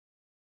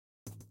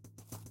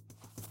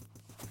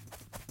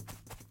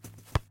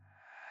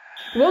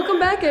Welcome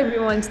back,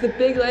 everyone, to the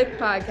Big Life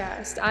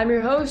Podcast. I'm your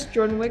host,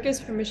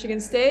 Jordyn from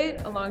Michigan State,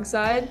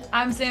 alongside.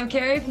 I'm Sam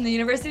Carey from the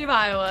University of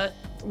Iowa.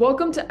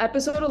 Welcome to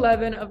episode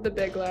 11 of The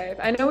Big Life.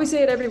 I know we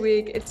say it every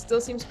week. It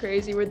still seems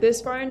crazy. We're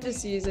this far into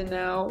season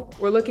now.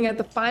 We're looking at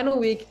the final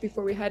week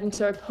before we head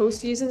into our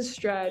postseason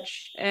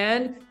stretch.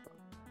 And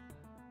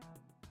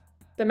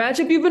the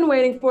matchup you've been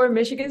waiting for,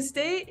 Michigan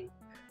State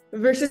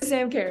versus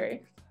Sam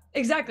Carey.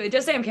 Exactly.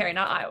 Just Sam Carey,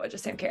 not Iowa,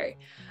 just Sam Carey.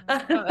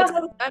 That's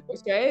how it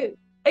matters, right?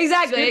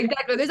 Exactly.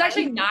 There's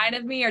actually 9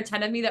 of me or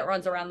 10 of me that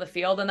runs around the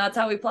field, and that's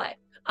how we play.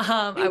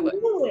 I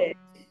would.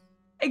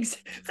 That's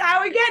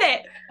how we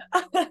get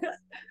it.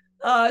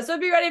 So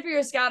be ready for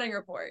your scouting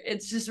report.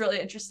 It's just really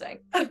interesting.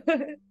 All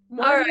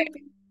right.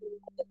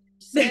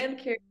 Sam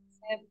Carey.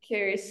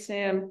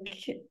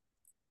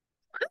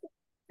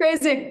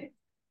 Crazy.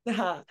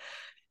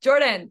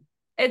 Jordyn,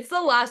 it's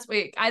the last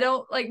week.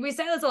 We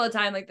say this all the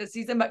time, like the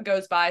season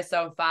goes by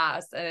so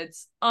fast and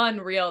it's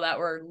unreal that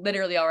we're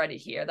literally already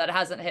here. That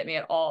hasn't hit me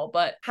at all.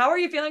 But how are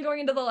you feeling going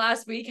into the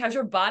last week? How's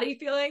your body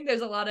feeling? There's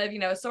a lot of,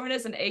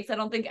 soreness and aches. I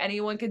don't think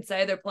anyone could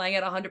say they're playing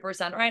at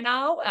 100% right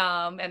now.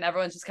 And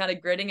everyone's just kind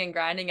of gritting and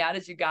grinding out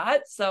as you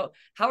got. So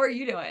how are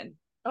you doing?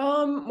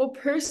 Well,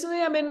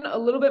 personally, I'm in a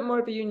little bit more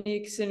of a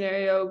unique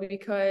scenario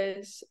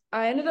because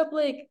I ended up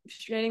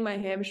straining my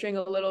hamstring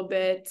a little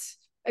bit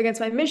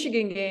against my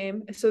Michigan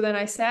game. So then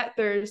I sat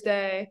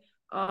Thursday.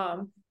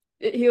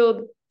 It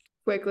healed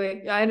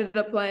quickly. I ended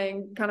up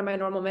playing kind of my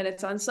normal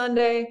minutes on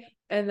Sunday,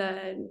 and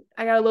then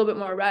I got a little bit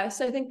more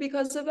rest, I think,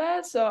 because of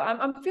that. So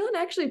I'm feeling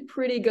actually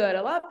pretty good,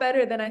 a lot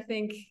better than I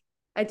think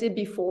I did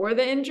before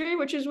the injury,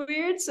 which is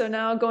weird. So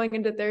now going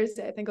into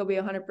Thursday, I think I'll be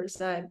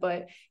 100%.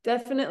 But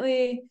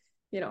definitely,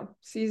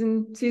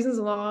 season's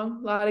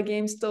long, a lot of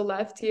games still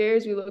left here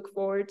as we look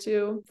forward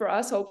to. For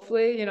us,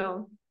 hopefully,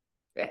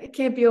 it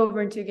can't be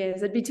over in 2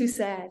 games. That'd be too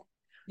sad.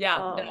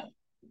 Yeah,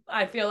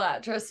 I feel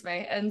that, trust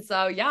me. And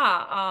so,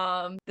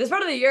 this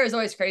part of the year is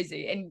always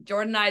crazy. And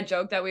Jordyn and I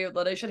joke that we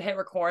literally should hit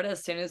record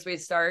as soon as we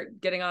start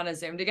getting on a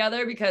Zoom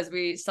together, because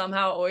we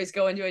somehow always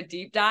go into a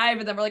deep dive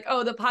and then we're like,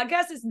 oh, the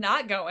podcast is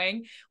not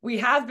going. We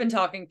have been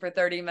talking for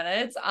 30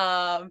 minutes.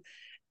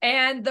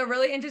 And the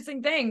really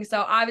interesting thing,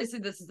 so obviously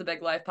this is the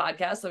Big Life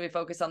podcast, so we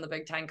focus on the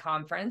Big Ten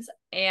Conference,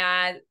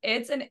 and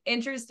it's an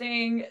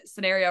interesting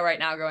scenario right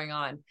now going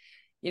on.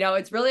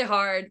 It's really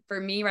hard for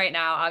me right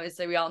now.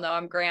 Obviously, we all know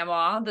I'm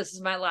grandma. This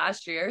is my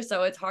last year.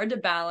 So it's hard to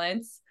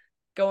balance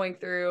going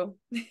through,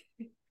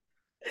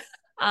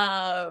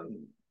 trying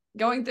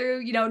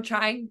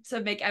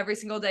to make every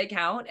single day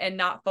count and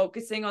not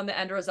focusing on the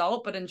end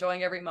result, but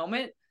enjoying every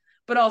moment,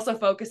 but also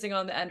focusing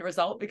on the end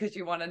result because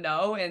you want to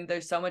know. And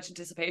there's so much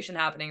anticipation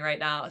happening right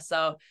now.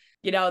 So,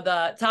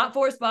 the top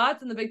 4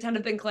 spots in the Big Ten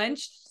have been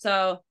clinched.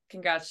 So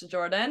congrats to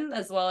Jordyn,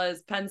 as well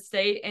as Penn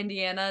State,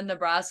 Indiana,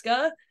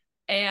 Nebraska.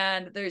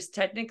 And there's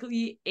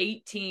technically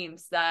 8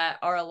 teams that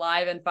are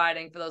alive and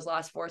fighting for those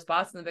last 4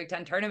 spots in the Big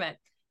Ten tournament.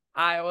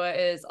 Iowa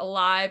is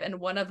alive in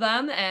one of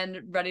them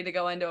and ready to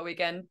go into a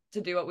weekend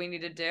to do what we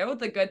need to do.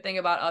 The good thing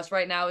about us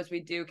right now is we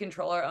do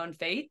control our own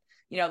fate.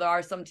 There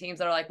are some teams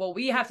that are like, well,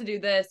 we have to do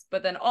this,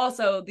 but then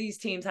also these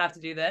teams have to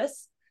do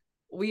this.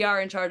 We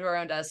are in charge of our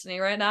own destiny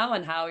right now,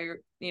 and how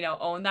we,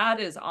 own that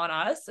is on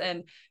us.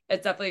 And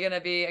it's definitely going to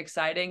be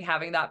exciting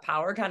having that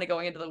power kind of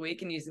going into the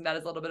week and using that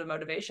as a little bit of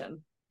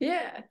motivation.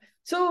 Yeah.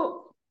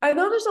 So I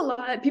know there's a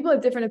lot of people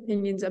have different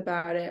opinions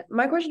about it.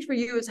 My question for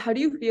you is, how do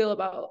you feel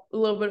about a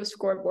little bit of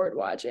scoreboard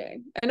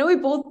watching? I know we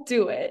both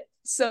do it.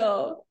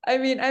 So, I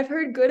mean, I've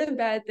heard good and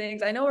bad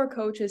things. I know our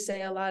coaches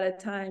say a lot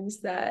of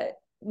times that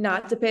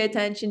not to pay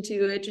attention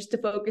to it, just to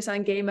focus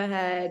on game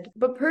ahead.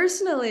 But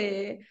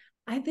personally,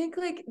 I think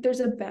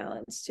there's a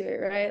balance to it,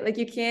 right?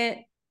 You can't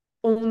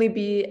only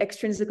be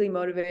extrinsically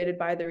motivated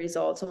by the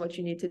results and what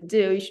you need to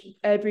do.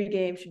 Every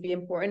game should be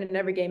important, and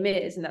every game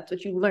is, and that's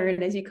what you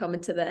learn as you come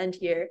into the end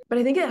here. But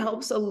I think it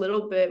helps a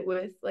little bit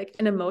with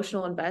an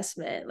emotional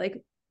investment.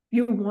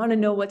 You want to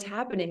know what's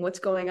happening, what's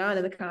going on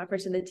in the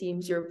conference and the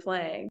teams you're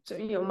playing. So,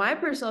 my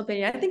personal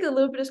opinion, I think a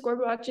little bit of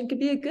scoreboard watching could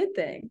be a good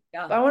thing.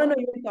 Yeah. But I want to know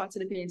your thoughts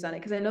and opinions on it,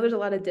 because I know there's a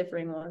lot of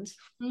differing ones.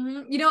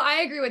 Mm-hmm.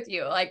 I agree with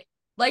you.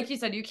 Like you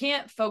said, you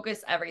can't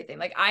focus everything.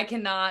 I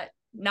cannot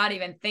not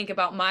even think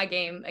about my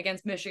game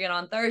against Michigan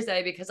on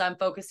Thursday because I'm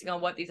focusing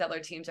on what these other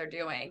teams are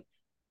doing.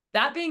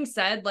 That being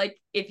said,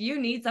 if you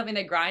need something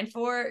to grind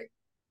for,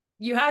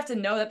 you have to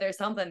know that there's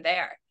something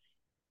there.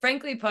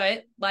 Frankly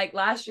put,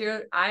 last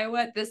year,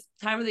 Iowa, at this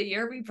time of the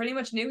year, we pretty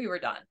much knew we were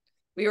done.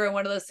 We were in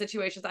one of those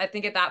situations. I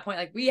think at that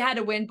point, we had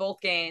to win both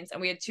games,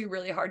 and we had 2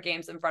 really hard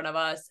games in front of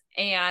us,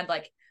 and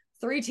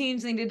 3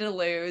 teams needed to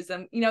lose.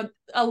 And,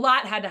 a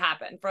lot had to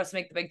happen for us to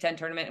make the Big Ten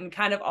tournament, and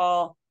kind of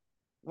all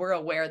were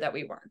aware that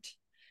we weren't.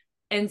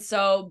 And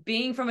so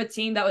being from a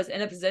team that was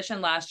in a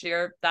position last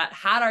year that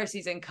had our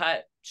season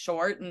cut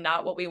short and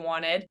not what we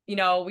wanted,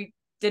 we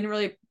didn't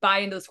really buy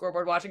into the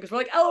scoreboard watching because we're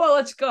like, oh, well,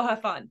 let's go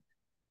have fun.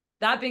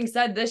 That being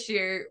said, this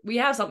year we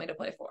have something to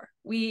play for.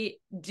 We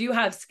do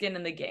have skin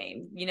in the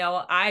game.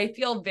 I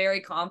feel very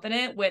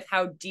confident with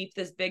how deep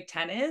this Big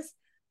Ten is,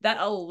 that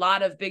a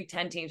lot of Big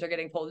Ten teams are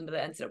getting pulled into the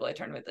NCAA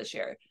tournament this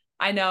year.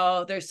 I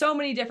know there's so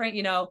many different,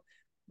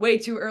 way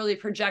too early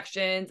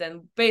projections,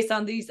 and based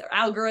on these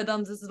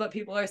algorithms, this is what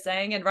people are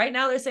saying. And right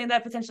now they're saying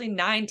that potentially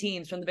 9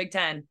 teams from the Big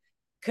Ten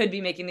could be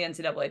making the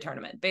NCAA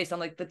tournament based on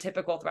like the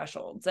typical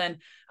thresholds. And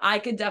I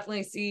could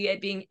definitely see it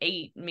being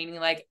 8, meaning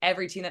like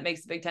every team that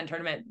makes the Big Ten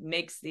tournament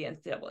makes the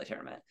NCAA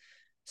tournament.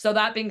 So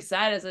that being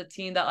said, as a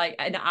team that like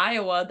in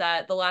Iowa,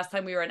 that the last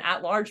time we were an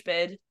at-large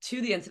bid to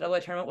the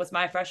NCAA tournament was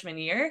my freshman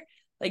year,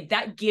 like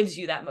that gives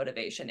you that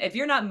motivation. If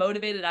you're not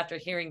motivated after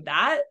hearing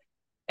that,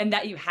 and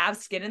that you have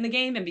skin in the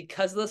game, and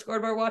because of the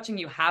scoreboard watching,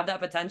 you have that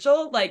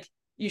potential, like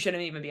you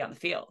shouldn't even be on the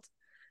field.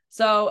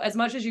 So as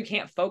much as you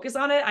can't focus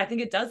on it, I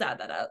think it does add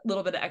that a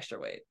little bit of extra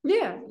weight.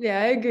 Yeah,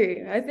 I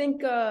agree. I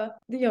think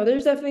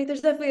there's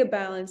definitely a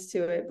balance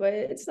to it, but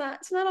it's not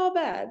all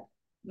bad.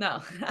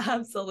 No,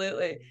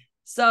 absolutely.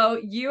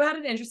 So you had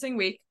an interesting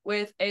week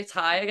with a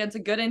tie against a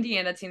good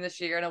Indiana team this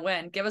year and a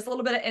win. Give us a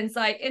little bit of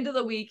insight into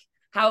the week,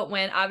 how it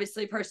went.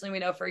 Obviously, personally, we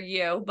know for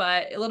you,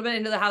 but a little bit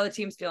into how the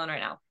team's feeling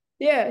right now.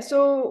 Yeah,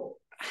 so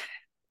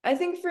I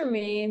think for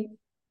me,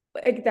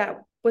 like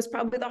that was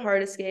probably the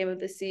hardest game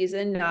of the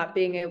season, not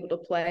being able to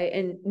play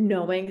and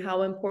knowing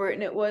how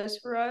important it was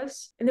for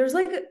us. And there's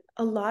like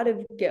a lot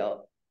of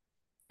guilt.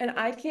 And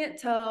I can't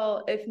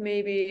tell if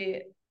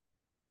maybe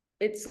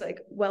it's like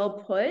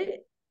well put,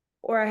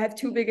 or I have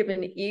too big of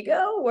an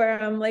ego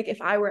where I'm like,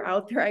 if I were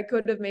out there, I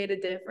could have made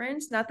a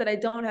difference. Not that I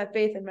don't have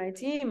faith in my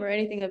team or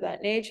anything of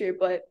that nature,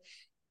 but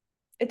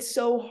it's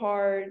so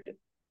hard.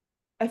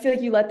 I feel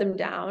like you let them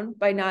down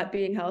by not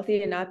being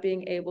healthy and not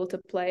being able to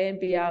play and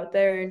be out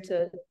there and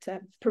to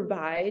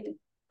provide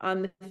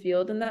on the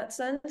field in that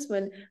sense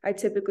when I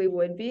typically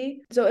would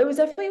be. So it was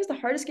the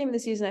hardest game of the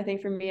season, I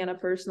think, for me on a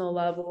personal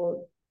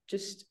level,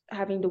 just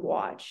having to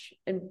watch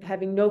and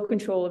having no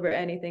control over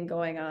anything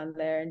going on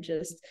there and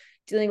just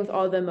dealing with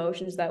all the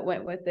emotions that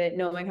went with it,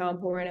 knowing how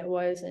important it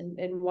was,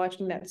 and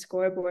watching that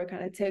scoreboard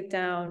kind of tick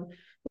down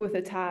with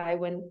a tie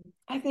when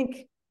I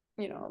think,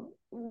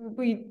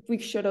 we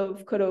should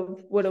have, could have,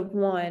 would have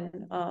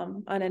won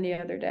on any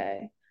other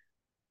day.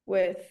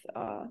 With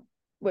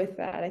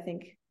that, I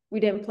think we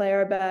didn't play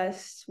our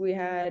best. We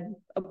had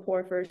a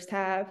poor first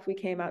half. We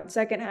came out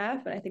second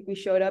half, and I think we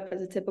showed up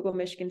as a typical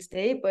Michigan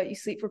State. But you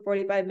sleep for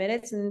 45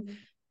 minutes, and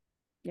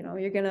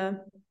you're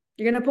gonna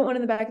put one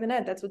in the back of the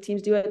net. That's what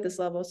teams do at this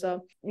level.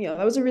 So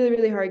that was a really,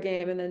 really hard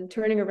game. And then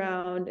turning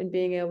around and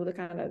being able to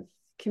kind of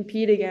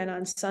compete again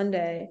on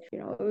Sunday,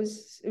 it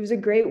was a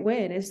great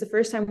win. It's the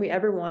first time we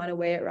ever won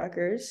away at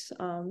Rutgers.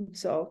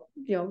 So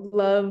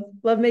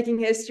love making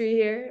history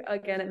here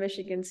again at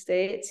Michigan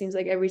State. It seems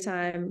like every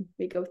time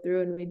we go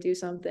through and we do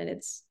something,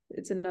 it's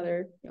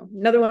another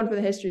one for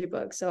the history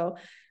book. So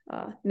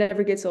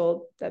never gets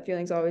old. That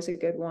feeling's always a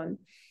good one.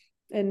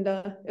 And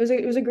it was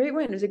a great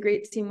win. It was a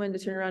great team win to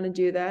turn around and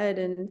do that,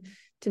 and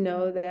to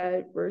know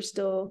that we're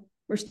still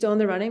in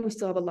the running. We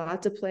still have a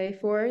lot to play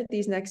for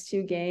these next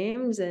 2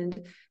 games,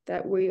 and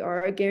that we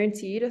are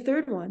guaranteed a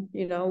third one.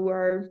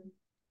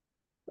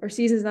 Our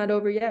season's not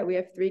over yet. We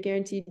have 3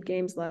 guaranteed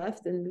games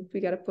left, and we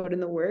got to put in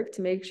the work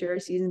to make sure our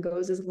season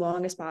goes as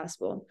long as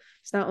possible.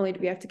 It's not only do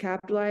we have to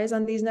capitalize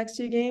on these next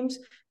 2 games,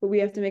 but we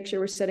have to make sure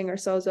we're setting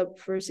ourselves up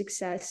for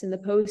success in the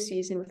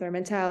postseason with our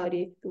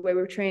mentality, the way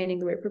we're training,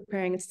 the way we're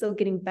preparing, and still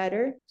getting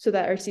better so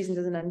that our season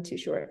doesn't end too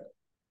short.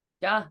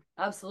 Yeah,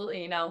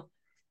 absolutely.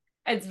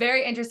 It's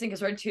very interesting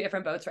because we're in 2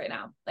 different boats right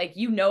now. Like,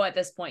 at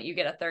this point you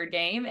get a third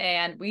game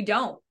and we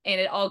don't, and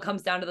it all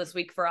comes down to this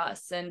week for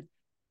us. And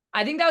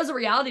I think that was a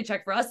reality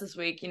check for us this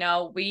week.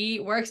 We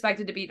were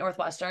expected to beat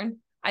Northwestern.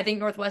 I think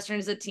Northwestern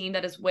is a team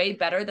that is way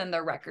better than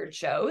their record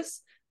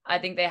shows. I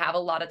think they have a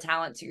lot of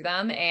talent to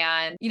them.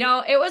 And,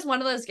 it was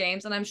one of those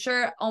games, and I'm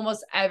sure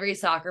almost every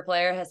soccer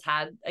player has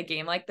had a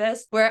game like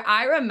this, where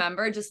I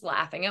remember just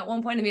laughing at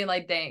one point and being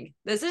like, dang,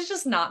 this is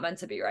just not meant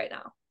to be right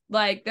now.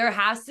 Like, there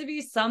has to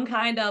be some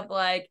kind of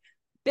like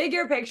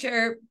bigger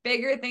picture,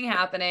 bigger thing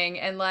happening.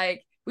 And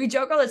like, we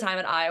joke all the time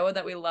at Iowa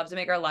that we love to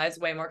make our lives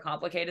way more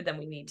complicated than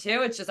we need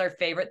to. It's just our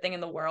favorite thing in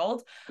the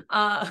world.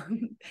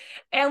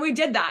 And we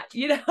did that,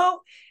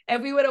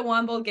 if we would have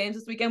won both games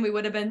this weekend, we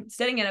would have been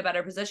sitting in a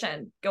better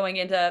position going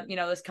into,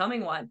 this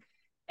coming one.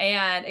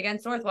 And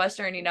against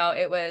Northwestern,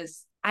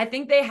 I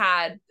think they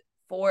had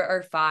 4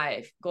 or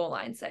 5 goal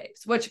line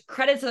saves, which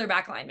credit to their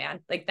back line, man.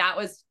 Like, that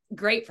was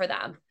great for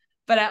them.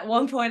 But at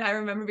one point I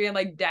remember being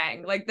like,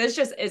 dang, like this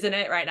just isn't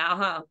it right now,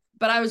 huh?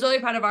 But I was really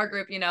proud of our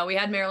group. We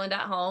had Maryland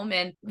at home,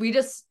 and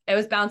it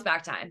was bounce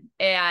back time.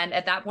 And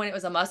at that point it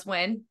was a must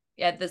win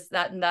at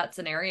that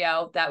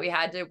scenario, that we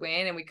had to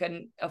win and we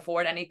couldn't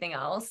afford anything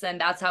else. And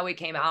that's how we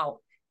came out.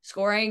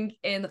 Scoring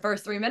in the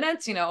first 3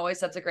 minutes, always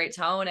sets a great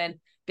tone, and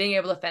being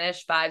able to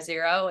finish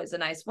 5-0 is a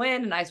nice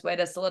win, a nice way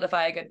to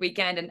solidify a good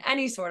weekend in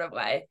any sort of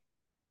way.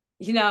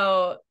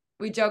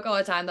 We joke all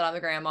the time that I'm a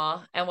grandma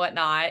and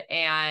whatnot.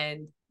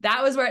 And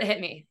that was where it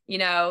hit me.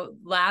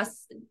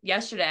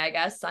 Yesterday, I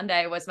guess,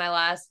 Sunday was my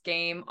last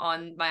game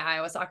on my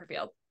Iowa soccer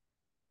field.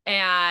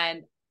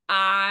 And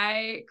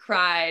I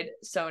cried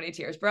so many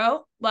tears,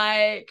 bro.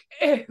 Like,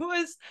 it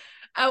was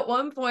At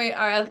one point,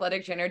 our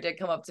athletic trainer did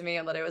come up to me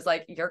and literally was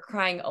like, "You're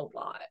crying a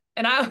lot."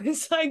 And I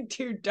was like,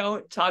 "Dude,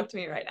 don't talk to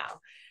me right now."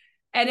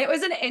 And it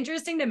was an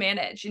interesting to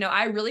manage.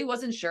 I really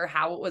wasn't sure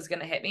how it was going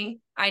to hit me.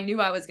 I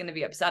knew I was going to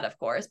be upset, of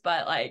course,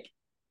 but like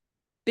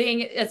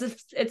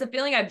it's a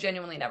feeling I've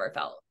genuinely never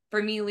felt.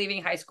 For me,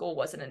 leaving high school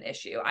wasn't an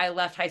issue. I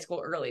left high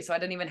school early, so I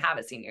didn't even have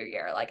a senior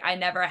year. Like I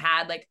never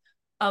had like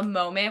a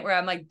moment where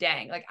I'm like,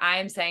 dang, like I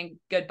am saying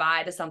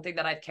goodbye to something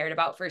that I've cared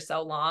about for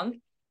so long.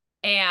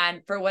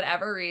 And for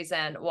whatever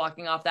reason,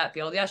 walking off that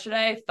field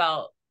yesterday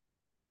felt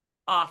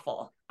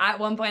awful. At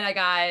one point, I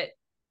got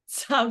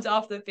stomped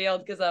off the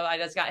field because I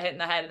just got hit in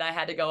the head and I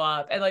had to go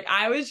up. And like,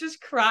 I was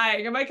just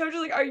crying. And my coach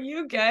was like, "Are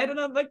you good?" And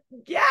I'm like,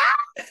 "Yeah,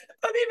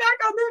 put me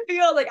back on the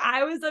field." Like,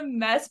 I was a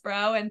mess,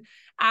 bro. And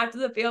after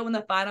the field, when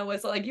the final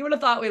whistle, like, you would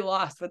have thought we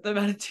lost with the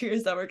amount of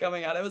tears that were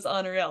coming out. It was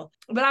unreal.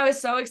 But I was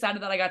so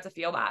excited that I got to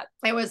feel that.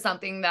 It was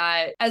something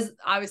that, as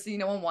obviously,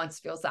 no one wants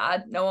to feel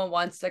sad. No one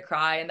wants to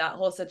cry in that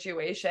whole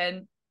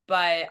situation.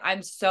 But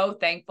I'm so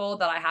thankful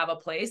that I have a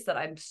place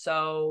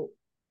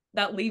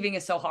that leaving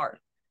is so hard.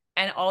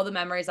 And all the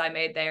memories I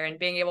made there and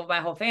being able, my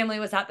whole family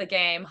was at the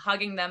game,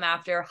 hugging them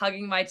after,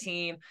 hugging my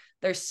team.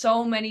 There's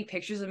so many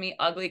pictures of me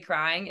ugly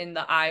crying in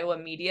the Iowa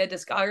media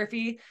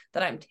discography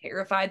that I'm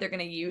terrified they're going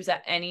to use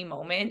at any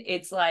moment.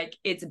 It's like,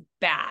 it's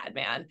bad,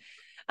 man.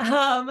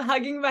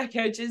 Hugging my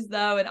coaches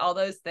though, and all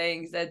those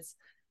things. It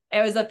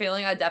was a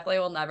feeling I definitely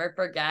will never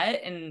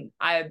forget. And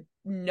I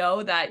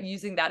know that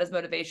using that as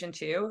motivation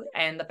too.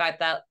 And the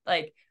fact that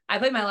like, I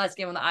played my last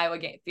game on the Iowa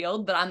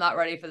field, but I'm not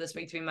ready for this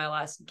week to be my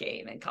last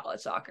game in college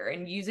soccer.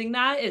 And using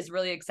that is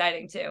really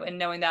exciting too. And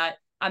knowing that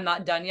I'm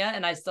not done yet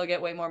and I still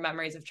get way more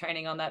memories of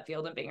training on that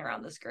field and being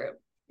around this group.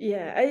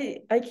 Yeah,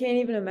 I can't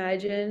even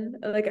imagine.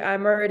 Like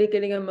I'm already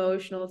getting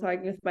emotional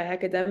talking with my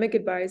academic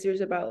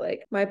advisors about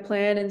like my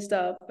plan and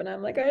stuff. And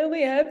I'm like, I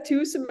only have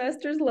 2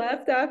 semesters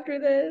left after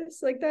this.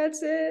 Like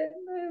that's it.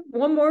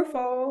 One more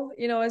fall,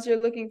 as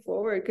you're looking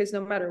forward, because no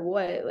matter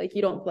what, like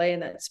you don't play in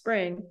that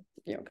spring,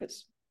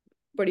 because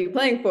what are you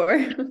playing for?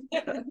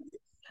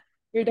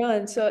 You're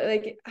done. So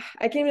like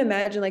I can't even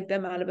imagine like the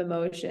amount of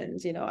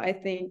emotions. I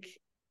think,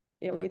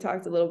 we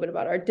talked a little bit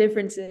about our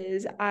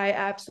differences. I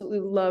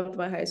absolutely loved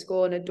my high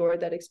school and adored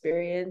that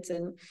experience.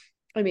 And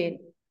I mean,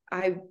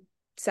 I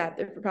sat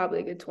there for probably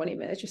a good 20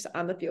 minutes just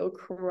on the field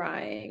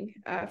crying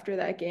after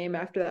that game,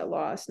 after that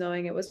loss,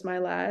 knowing it was my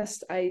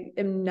last. I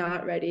am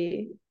not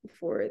ready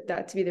for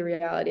that to be the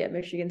reality at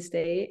Michigan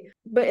State,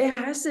 but it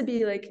has to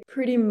be like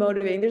pretty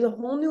motivating. There's a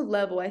whole new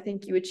level I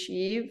think you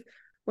achieve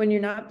when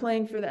you're not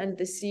playing for the end of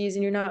the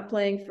season. You're not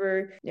playing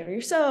for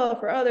yourself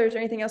or others or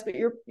anything else, but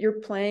you're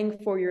playing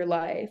for your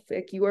life.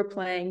 Like you are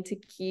playing to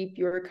keep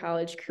your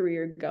college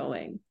career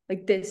going.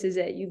 Like this is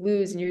it. You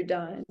lose and you're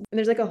done. And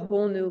there's like a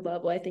whole new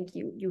level I think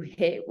you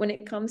hit when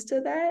it comes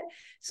to that.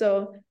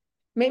 So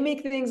may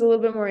make things a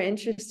little bit more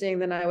interesting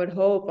than I would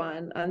hope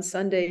on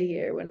Sunday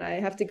here when I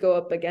have to go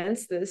up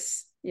against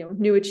this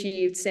new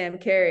achieved Sam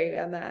Carey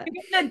on that.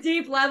 You're getting a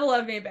deep level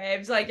of me,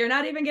 babes. Like you're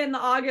not even getting the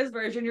August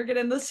version. You're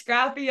getting the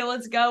scrappy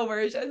let's go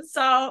version.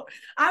 So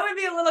I would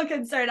be a little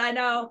concerned. I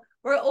know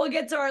we'll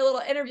get to our little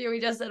interview we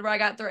just did where I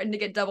got threatened to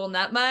get double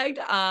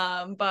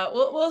nutmegged. But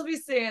we'll be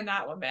seeing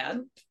that one,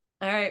 man.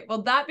 All right.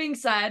 Well, that being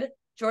said,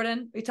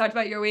 Jordyn, we talked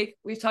about your week.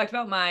 We've talked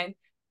about mine.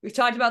 We've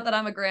talked about that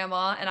I'm a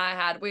grandma and I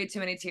had way too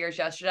many tears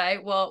yesterday.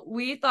 Well,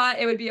 we thought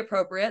it would be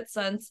appropriate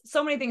since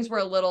so many things were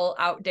a little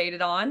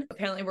outdated on.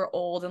 Apparently we're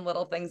old and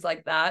little things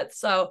like that.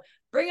 So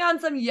bring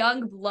on some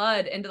young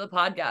blood into the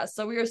podcast.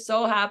 So we are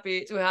so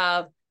happy to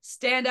have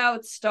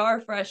standout star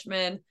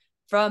freshman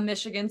from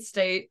Michigan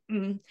State,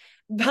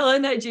 Bella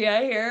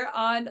Najera here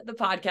on the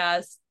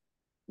podcast,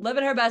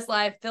 living her best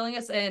life, filling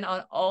us in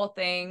on all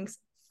things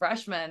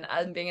freshman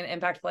and being an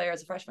impact player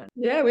as a freshman.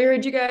 Yeah, we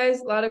heard you guys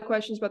a lot of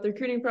questions about the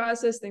recruiting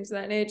process, things of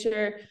that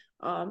nature.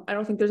 I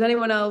don't think there's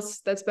anyone else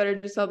that's better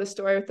to tell the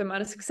story with the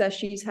amount of success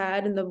she's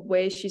had and the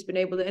way she's been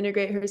able to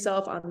integrate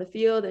herself on the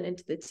field and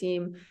into the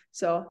team.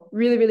 So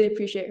really, really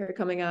appreciate her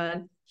coming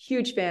on.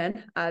 Huge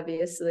fan,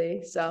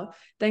 obviously. So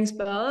thanks,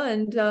 Bella,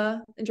 and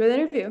enjoy the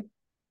interview.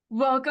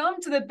 Welcome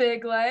to the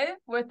big life.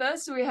 With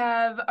us, we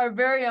have our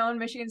very own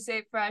Michigan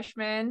State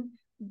freshman,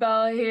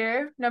 Bella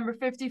here, number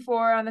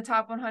 54 on the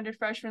top 100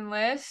 freshman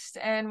list,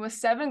 and with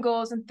 7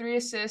 goals and 3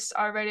 assists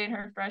already in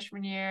her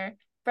freshman year.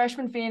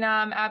 Freshman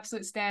phenom,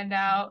 absolute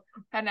standout,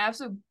 had an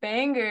absolute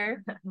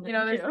banger,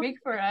 this week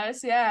for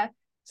us. Yeah.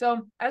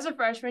 So as a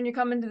freshman, you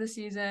come into the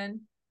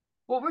season.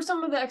 What were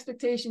some of the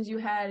expectations you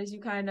had as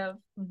you kind of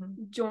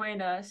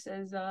joined us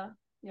as,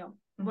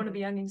 one of the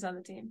youngings on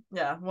the team?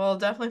 Yeah, well,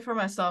 definitely for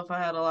myself, I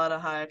had a lot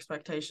of high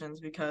expectations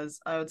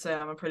because I would say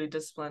I'm a pretty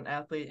disciplined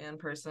athlete in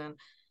person.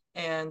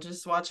 And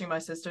just watching my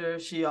sister,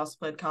 she also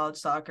played college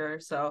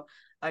soccer. So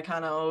I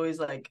kind of always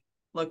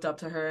looked up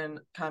to her and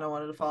kind of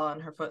wanted to follow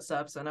in her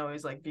footsteps and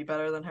always be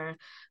better than her.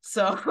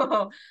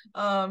 So,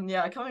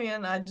 yeah, coming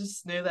in, I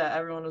just knew that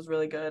everyone was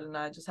really good and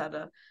I just had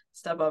to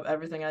step up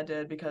everything I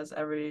did because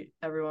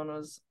everyone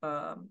was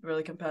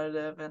really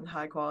competitive and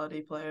high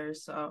quality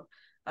players. So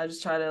I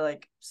just try to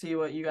see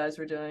what you guys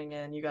were doing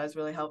and you guys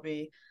really helped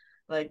me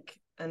like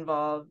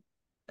involved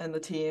in the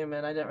team,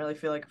 and I didn't really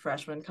feel like a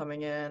freshman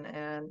coming in.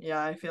 And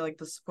yeah, I feel like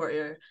the support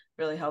year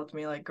really helped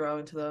me like grow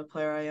into the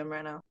player I am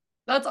right now.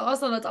 That's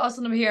awesome. That's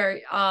awesome to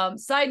hear.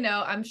 Side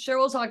note, I'm sure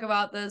we'll talk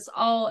about this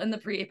all in the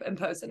pre and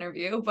post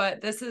interview,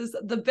 but this is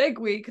the big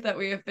week that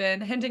we have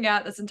been hinting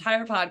at this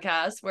entire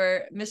podcast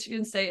where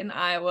Michigan State and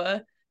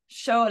Iowa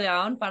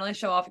finally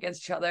show off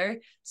against each other.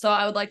 So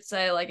I would like to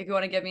say, like, if you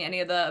want to give me any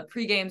of the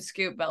pregame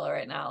scoop, Bella,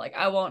 right now, like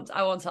I won't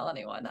tell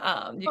anyone.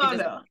 You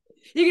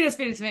can just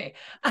feed it to me.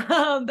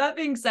 That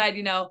being said,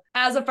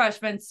 as a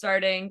freshman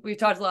starting, we've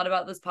talked a lot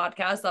about this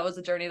podcast. That was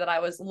a journey that I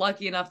was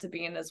lucky enough to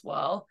be in as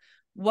well.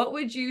 What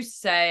would you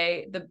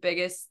say the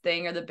biggest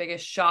thing or the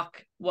biggest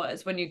shock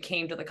was when you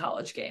came to the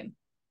college game?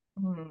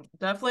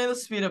 Definitely the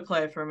speed of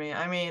play for me.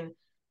 I mean,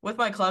 with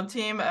my club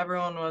team,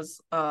 everyone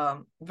was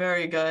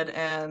very good,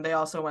 and they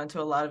also went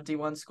to a lot of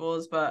D1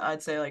 schools. But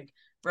I'd say like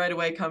right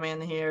away coming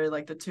in here,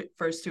 like the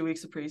first 2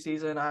 weeks of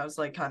preseason, I was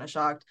like kind of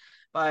shocked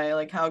by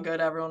like how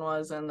good everyone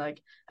was, and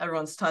like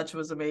everyone's touch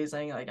was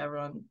amazing. Like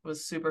everyone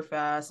was super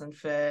fast and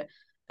fit.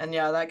 And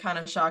yeah, that kind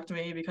of shocked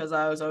me because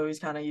I was always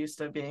kind of used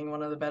to being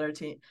one of the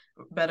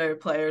better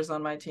players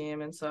on my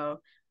team. And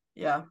so,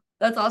 yeah.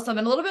 That's awesome.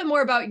 And a little bit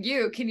more about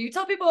you. Can you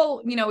tell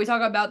people, we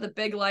talk about the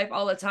big life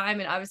all the time,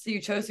 and obviously you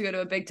chose to go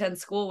to a Big Ten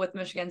school with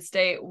Michigan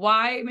State.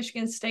 Why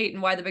Michigan State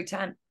and why the Big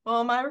Ten?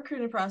 Well, my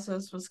recruiting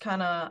process was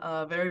kind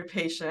of very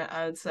patient,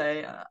 I would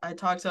say. I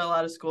talked to a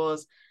lot of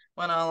schools,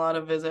 went on a lot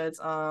of visits.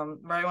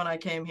 Right when I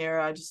came here,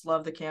 I just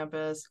loved the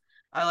campus.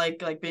 I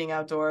like being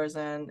outdoors,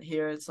 and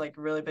here it's like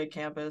a really big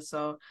campus.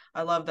 So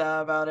I love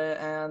that about it.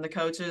 And the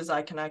coaches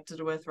I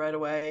connected with right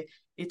away.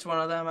 Each one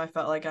of them, I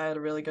felt like I had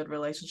a really good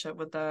relationship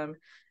with them.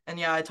 And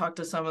yeah, I talked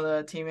to some of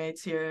the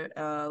teammates here.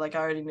 Like I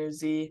already knew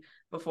Z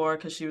before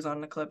because she was on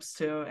the Clips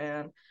too.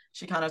 And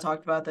she kind of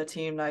talked about the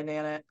team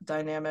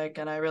dynamic.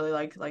 And I really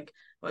liked like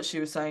what she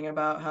was saying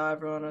about how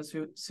everyone was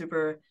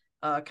super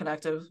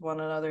connected with one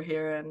another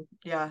here. And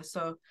yeah,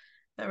 so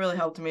that really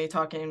helped me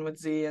talking with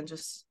Z and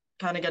just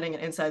kind of getting an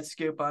inside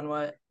scoop on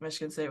what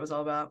Michigan State was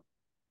all about.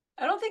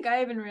 I don't think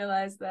I even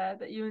realized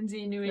that you and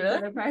Z knew each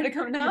other prior to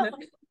coming out.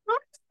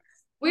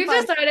 We've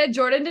decided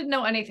Jordyn didn't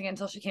know anything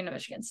until she came to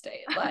Michigan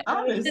State. Like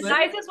Obviously. the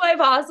nicest way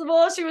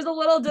possible. She was a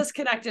little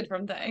disconnected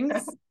from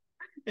things.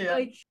 Yeah.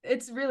 Like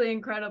it's really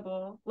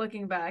incredible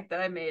looking back that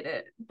I made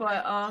it.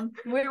 But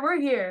we're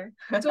here.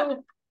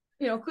 So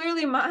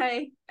clearly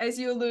my, as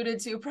you alluded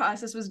to,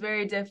 process was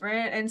very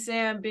different. And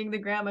Sam, being the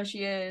grandma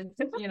she is,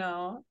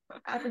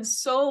 happened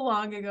so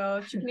long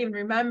ago, she couldn't even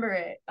remember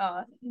it.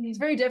 It's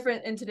very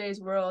different in today's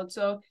world.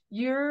 So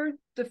you're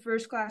the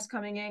first class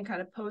coming in,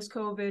 kind of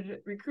post-COVID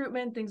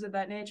recruitment, things of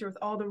that nature, with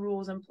all the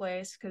rules in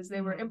place because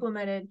they were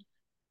implemented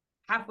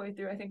halfway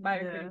through, I think, my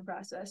recruiting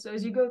process. So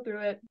as you go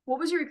through it, what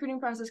was your recruiting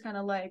process kind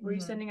of like? Were you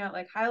sending out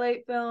like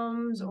highlight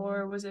films,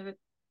 or was it,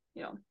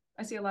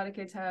 I see a lot of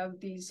kids have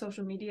these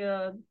social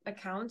media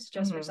accounts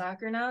just for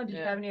soccer now. Did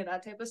you have any of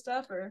that type of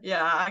stuff? Or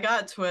yeah, I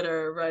got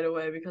Twitter right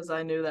away because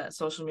I knew that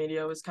social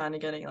media was kind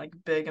of getting like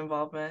big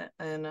involvement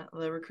in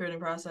the recruiting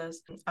process.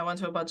 I went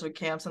to a bunch of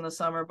camps in the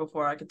summer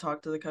before I could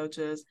talk to the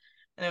coaches.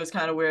 And it was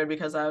kind of weird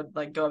because I would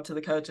like go up to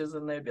the coaches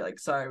and they'd be like,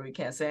 sorry, we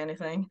can't say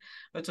anything,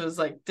 which was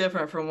like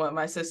different from what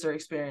my sister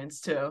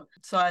experienced too.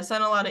 So I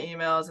sent a lot of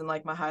emails and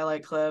like my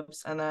highlight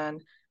clips. And then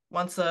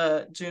once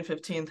the June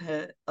 15th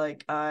hit,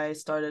 like I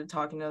started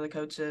talking to the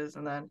coaches,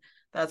 and then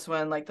that's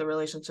when like the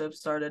relationship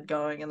started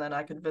going, and then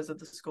I could visit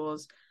the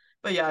schools.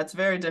 But yeah, it's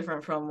very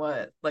different from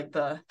what like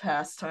the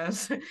past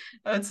times.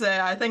 I would say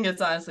I think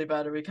it's honestly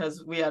better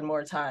because we had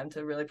more time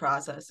to really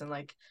process and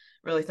like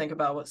really think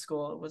about what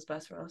school was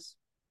best for us.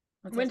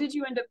 When did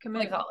you end up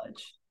committing to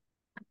college?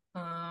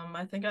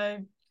 I think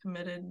I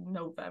committed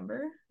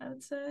November, I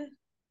would say.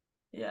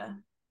 Yeah.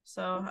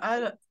 So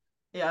I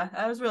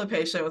was really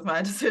patient with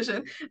my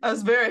decision. I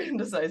was very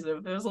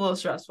indecisive. It was a little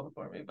stressful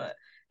for me, but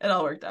it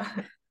all worked out.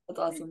 That's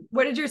awesome.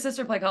 Where did your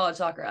sister play college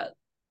soccer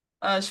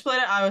at? She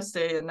played at Iowa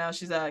State, and now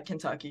she's at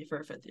Kentucky for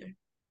her 5th year.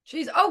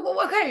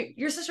 Okay.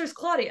 Your sister's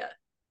Claudia.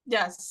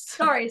 Yes.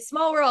 Sorry,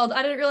 small world.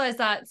 I didn't realize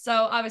that. So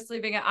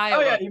obviously being at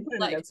Iowa. Oh yeah, you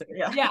played against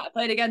her. Yeah, I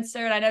played against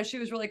her, and I know she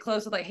was really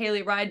close with like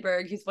Haley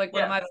Rydberg. He's like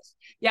one of my best.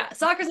 Yeah,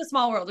 soccer's a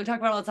small world. We talk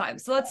about it all the time.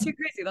 So that's too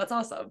crazy. That's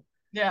awesome.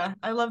 Yeah,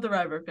 I love the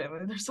Rydberg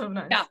family. They're so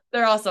nice. Yeah,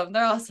 they're awesome.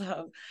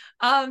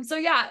 So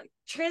yeah,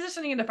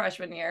 transitioning into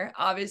freshman year,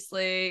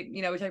 obviously,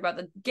 we talk about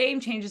the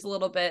game changes a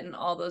little bit and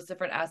all those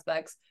different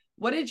aspects.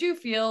 What did you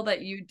feel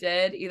that you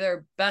did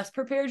either best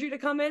prepared you to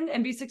come in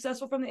and be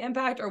successful from the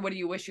impact, or what do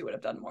you wish you would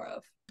have done more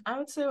of? I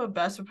would say what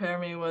best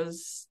prepared me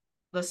was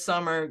the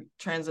summer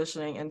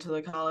transitioning into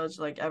the college.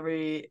 Like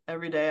every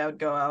day I would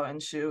go out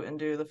and shoot and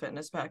do the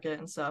fitness packet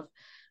and stuff.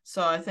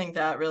 So I think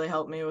that really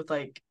helped me with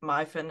like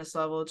my fitness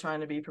level,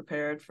 trying to be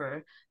prepared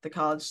for the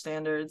college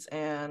standards,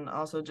 and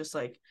also just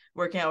like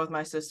working out with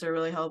my sister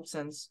really helped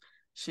since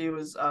she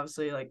was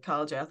obviously like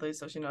college athlete,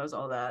 so she knows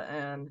all that.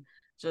 And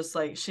just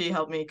like she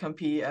helped me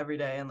compete every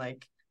day and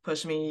like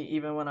push me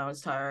even when I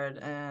was tired.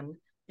 And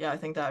yeah, I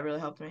think that really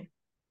helped me.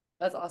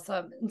 That's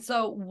awesome. And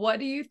so what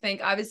do you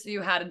think? Obviously,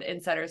 you had an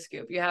insider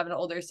scoop. You have an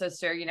older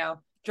sister, you know.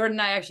 Jordyn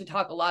and I actually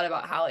talk a lot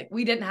about how like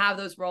we didn't have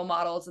those role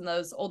models and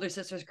those older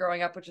sisters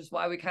growing up, which is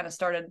why we kind of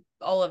started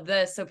all of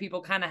this. So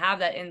people kind of have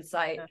that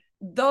insight. Yeah.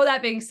 Though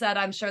that being said,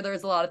 I'm sure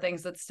there's a lot of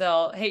things that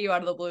still hit you out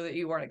of the blue that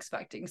you weren't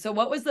expecting. So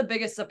what was the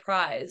biggest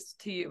surprise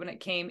to you when it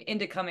came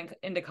into coming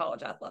into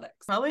college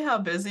athletics? Probably how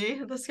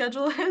busy the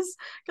schedule is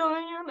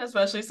going in,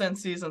 especially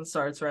since season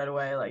starts right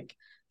away. Like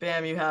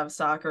bam, you have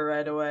soccer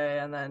right away,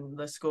 and then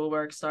the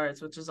schoolwork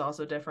starts, which is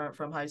also different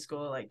from high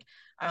school. Like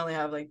I only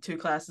have like 2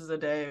 classes a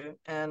day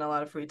and a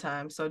lot of free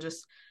time. So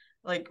just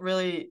like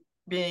really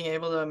being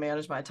able to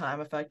manage my time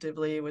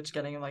effectively, which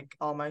getting like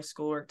all my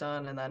schoolwork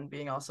done and then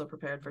being also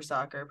prepared for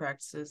soccer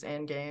practices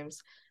and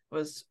games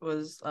was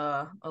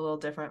a little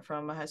different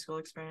from my high school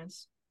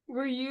experience.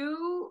 Were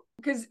you,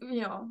 because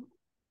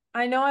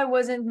I know I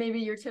wasn't maybe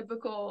your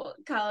typical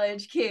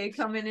college kid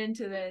coming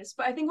into this,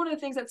 but I think one of the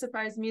things that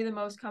surprised me the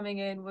most coming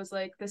in was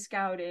like the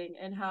scouting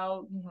and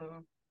how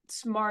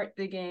smart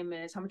the game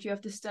is, how much you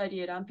have to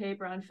study it on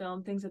paper, on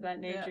film, things of that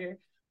nature.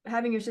 Yeah.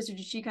 Having your sister,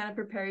 did she kind of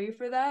prepare you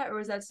for that, or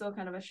was that still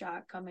kind of a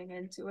shock coming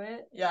into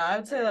it? Yeah, I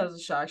would say that was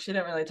a shock. She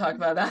didn't really talk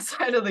about that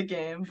side of the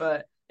game,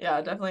 but yeah,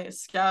 definitely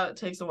scout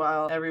takes a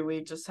while every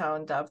week, just how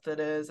in depth it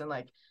is, and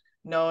like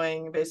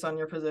knowing based on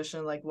your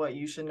position like what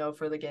you should know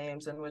for the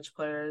games and which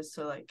players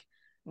to like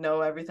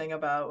know everything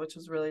about, which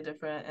was really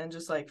different. And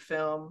just like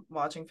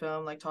watching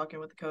film, like talking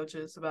with the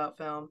coaches about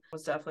film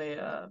was definitely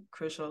a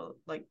crucial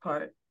like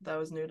part that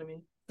was new to me.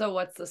 So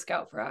what's the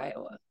scout for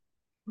Iowa?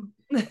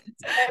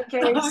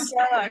 Okay,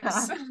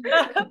 sucks.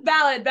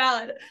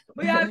 Valid.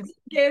 We have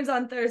games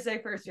on Thursday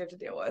first you have to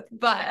deal with,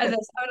 but as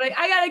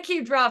I gotta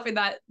keep dropping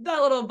that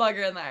little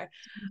bugger in there.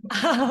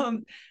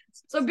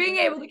 So being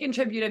able to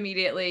contribute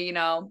immediately, you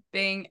know,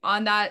 being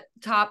on that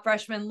top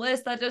freshman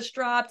list that just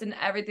dropped and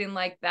everything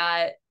like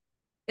that,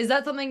 is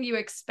that something you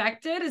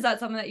expected? Is that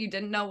something that you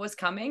didn't know was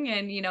coming?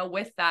 And, you know,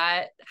 with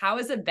that, how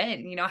has it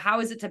been? You know, how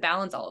is it to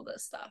balance all of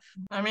this stuff?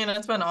 I mean,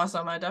 it's been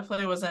awesome. I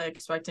definitely wasn't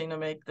expecting to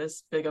make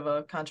this big of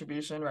a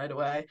contribution right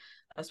away,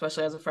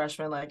 especially as a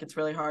freshman. Like, it's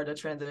really hard to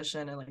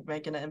transition and like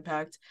make an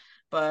impact.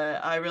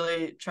 But I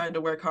really tried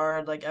to work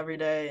hard like every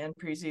day in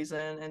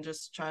preseason and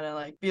just trying to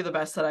like be the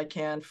best that I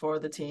can for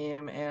the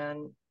team.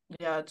 And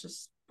yeah, it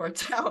just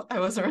worked out. I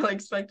wasn't really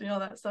expecting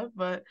all that stuff,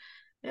 but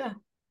yeah,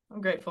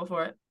 I'm grateful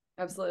for it.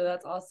 Absolutely.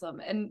 That's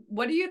awesome. And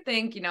what do you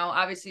think, you know,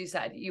 obviously you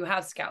said you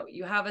have scout,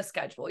 you have a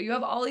schedule, you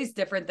have all these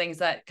different things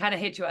that kind of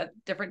hit you at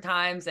different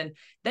times, and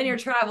then you're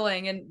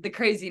traveling and the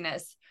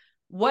craziness.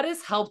 What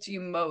has helped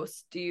you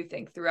most, do you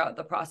think, throughout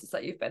the process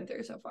that you've been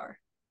through so far?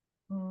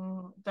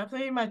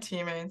 Definitely my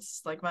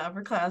teammates, like my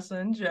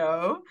upperclassman,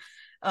 Joe.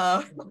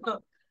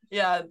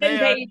 Yeah. Didn't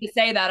pay you to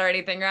say that or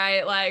anything,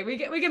 right? Like we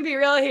can be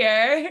real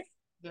here.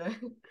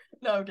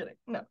 No, I'm kidding.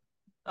 No.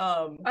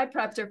 I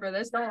prepped her for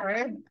this, don't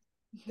worry.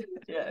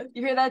 Yeah.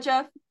 You hear that,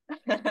 Jeff?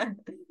 Yeah,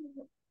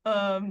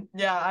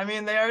 I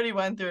mean, they already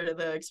went through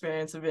the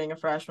experience of being a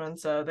freshman,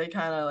 so they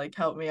kind of like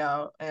helped me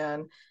out.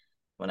 And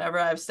whenever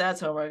I have stats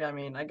homework, I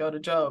mean, I go to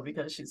Joe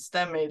because she's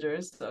STEM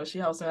majors, so she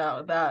helps me out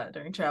with that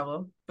during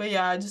travel. But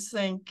yeah, I just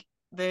think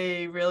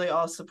they really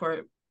all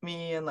support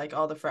me and like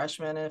all the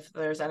freshmen. If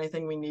there's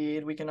anything we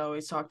need, we can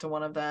always talk to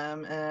one of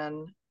them.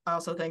 And I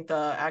also think the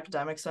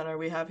academic center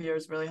we have here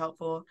is really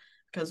helpful,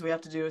 because we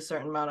have to do a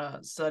certain amount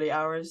of study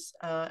hours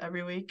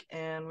every week,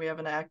 and we have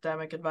an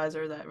academic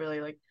advisor that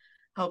really like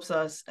helps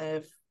us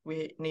if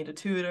we need a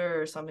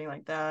tutor or something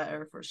like that,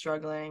 or if we're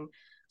struggling.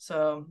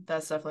 So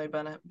that's definitely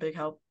been a big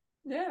help.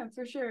 Yeah,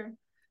 for sure.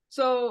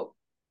 So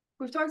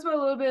we've talked about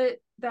a little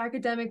bit the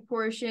academic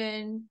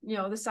portion, you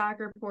know, the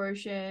soccer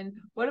portion.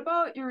 What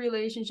about your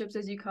relationships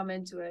as you come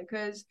into it?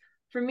 Because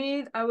for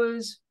me, I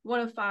was one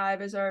of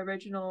 5 as our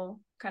original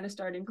kind of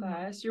starting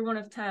class. You're one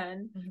of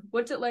 10.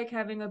 What's it like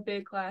having a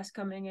big class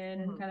coming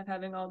in and kind of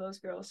having all those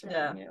girls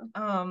surrounding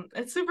you?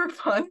 It's super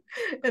fun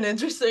and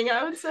interesting,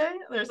 I would say.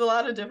 There's a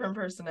lot of different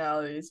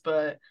personalities,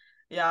 but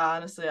yeah,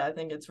 honestly, I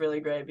think it's really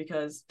great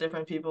because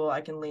different people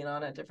I can lean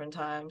on at different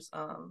times.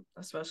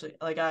 Especially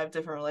like I have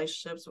different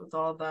relationships with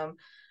all of them.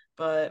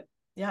 But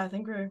yeah, I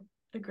think we're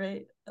a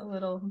great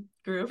little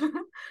group.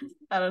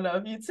 I don't know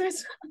if you'd say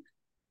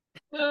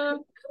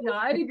so. No,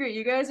 I'd agree.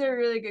 You guys are a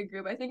really good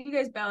group. I think you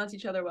guys balance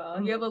each other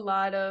well. You have a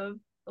lot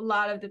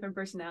of different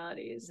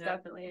personalities,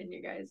 definitely, in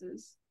your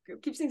guys'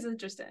 group. Keeps things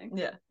interesting.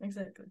 Yeah,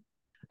 exactly.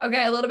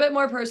 Okay, a little bit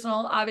more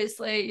personal.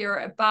 Obviously, you're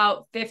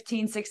about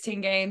 15, 16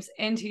 games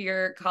into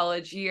your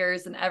college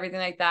years and everything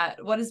like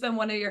that. What has been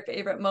one of your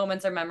favorite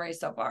moments or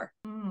memories so far?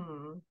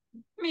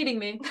 Meeting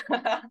me.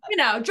 You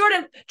know,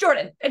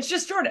 Jordyn. It's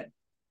just Jordyn.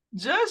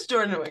 Just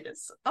Jordyn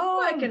Wickets.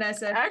 What can I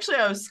say? Actually,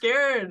 I was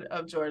scared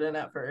of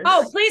Jordyn at first.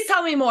 Oh, please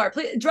tell me more.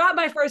 Please drop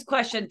my first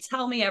question.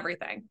 Tell me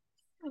everything.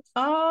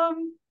 Well,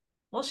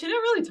 she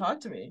didn't really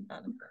talk to me.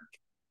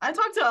 I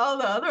talked to all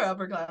the other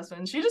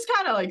upperclassmen. She just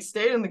kind of like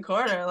stayed in the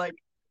corner. Like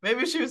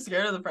maybe she was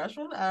scared of the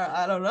freshmen.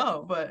 I don't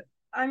know, but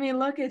I mean,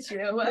 look at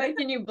you. Like,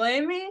 can you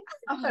blame me?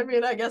 I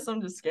mean, I guess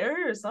I'm just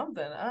scary or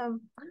something.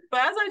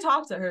 But as I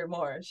talked to her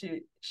more,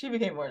 she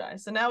became more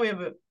nice. So now we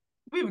have a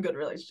good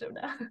relationship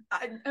now.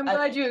 I'm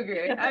glad you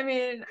agree. I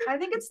mean, I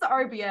think it's the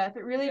RBF.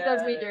 It really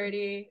does me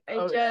dirty.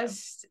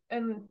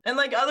 And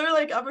like other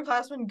like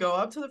upperclassmen go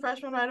up to the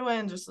freshmen right away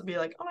and just be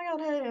like, oh my god,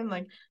 hey, and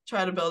like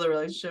try to build a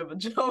relationship. But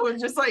Jo would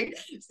just like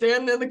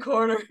standing in the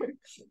corner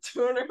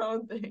doing her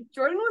own thing.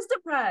 Jordyn was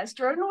depressed.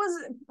 Jordyn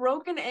was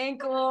broken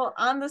ankle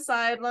on the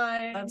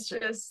sideline. That's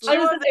just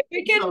if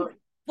we can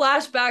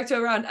flash back to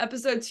around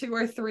episode 2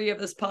 or 3 of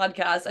this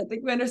podcast, I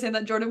think we understand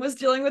that Jordyn was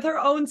dealing with her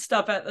own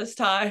stuff at this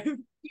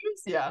time.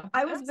 Yeah,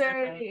 I was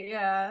very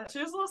She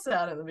was a little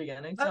sad in the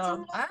beginning,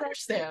 so I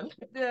understand.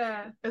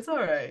 Yeah, it's all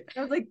right.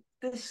 I was like,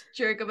 this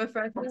jerk of a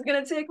freshman is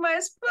gonna take my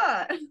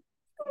spot.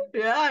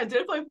 Yeah, I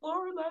did play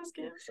forward last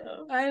game,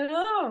 so I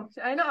know.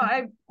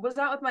 I was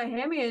out with my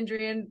hammy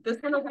injury, and this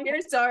one over here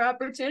saw our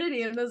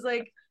opportunity and was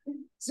like,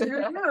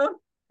 screw you.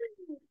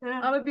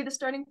 Yeah. I'm gonna be the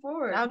starting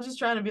forward. I'm just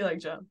trying to be like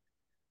Jo.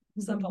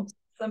 Simple.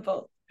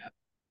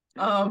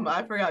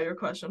 I forgot your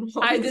question.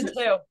 I did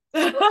too.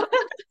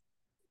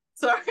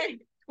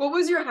 Sorry. What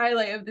was your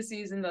highlight of the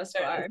season thus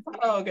far?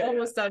 Oh, okay.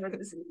 Almost done with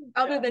the season.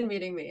 Other than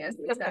meeting me, as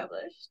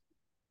established.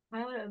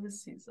 Highlight of the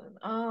season.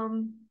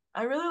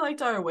 I really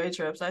liked our away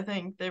trips. I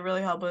think they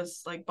really help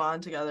us like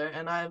bond together,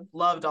 and I've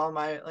loved all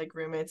my like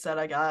roommates that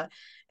I got,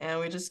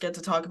 and we just get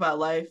to talk about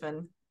life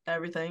and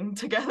everything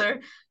together.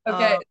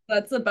 Okay,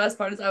 that's the best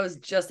part. Is I was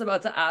just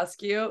about to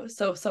ask you.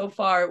 So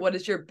far, what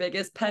is your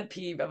biggest pet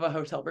peeve of a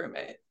hotel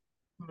roommate?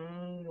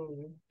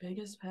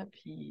 Biggest pet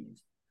peeve.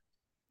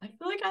 I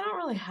feel like I don't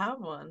really have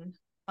one,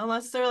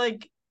 unless they're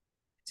like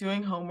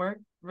doing homework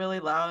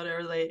really loud,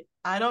 or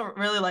I don't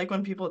really like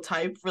when people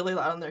type really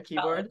loud on their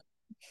keyboard.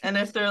 And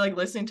if they're like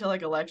listening to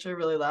like a lecture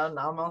really loud and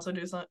I'm also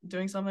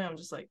doing something, I'm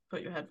just like,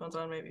 put your headphones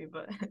on maybe.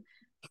 But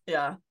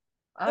yeah,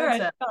 I would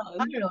say I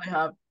don't really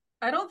have.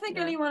 I don't think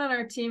anyone on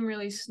our team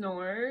really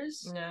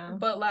snores. Yeah.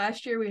 But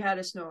last year we had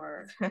a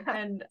snorer,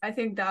 and I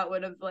think that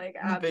would have like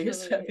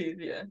absolutely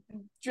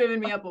driven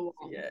me up a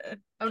wall. Yeah.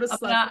 I would have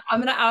slept. I'm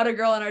gonna out a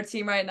girl on our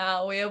team right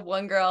now. We have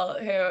one girl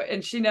who,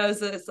 and she knows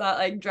this, that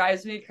like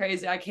drives me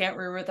crazy. I can't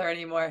room with her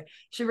anymore.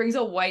 She brings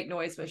a white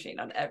noise machine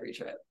on every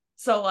trip.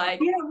 So like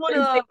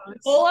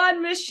full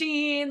on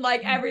machine,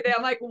 like everything.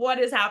 I'm like, what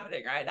is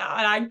happening right now?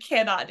 And I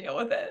cannot deal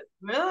with it.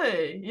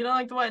 Really? You don't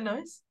like the white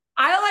noise?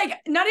 I like,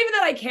 not even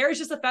that I care. It's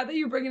just the fact that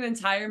you bring an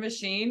entire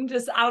machine.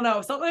 Just, I don't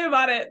know, something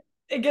about it.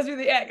 It gives me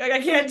the ick. Like,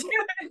 I can't do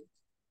it.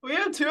 We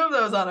have 2 of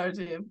those on our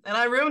team, and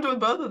I roomed with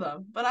both of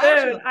them. But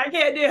I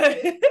can't do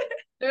it.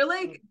 They're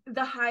like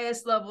the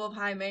highest level of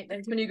high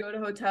maintenance when you go to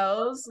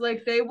hotels.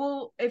 Like they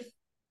will, if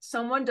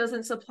someone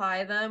doesn't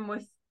supply them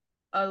with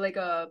like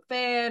a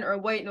fan or a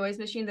white noise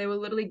machine, they will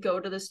literally go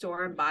to the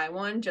store and buy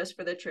one just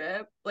for the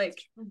trip. Like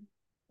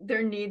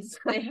their needs,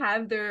 they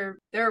have their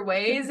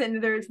ways,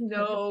 and there's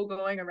no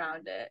going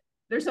around it.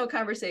 There's no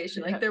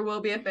conversation. Like there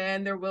will be a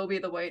fan, there will be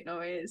the white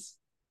noise.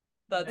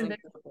 That's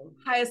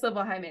highest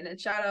level high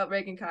maintenance. Shout out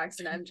Reagan Cox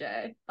and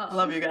MJ.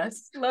 Love you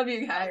guys. Love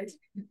you guys.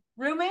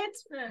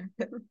 Roommates?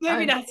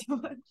 Maybe not so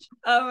much.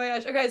 Oh my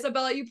gosh. Okay, so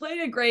Bella, you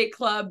played a great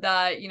club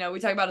that, you know, we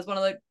talk about as one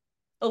of the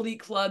elite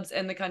clubs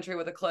in the country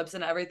with Eclipse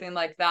and everything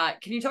like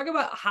that. Can you talk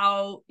about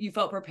how you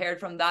felt prepared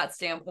from that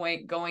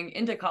standpoint going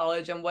into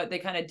college and what they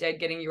kind of did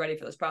getting you ready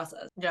for this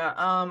process? Yeah,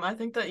 I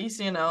think the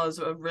ECNL is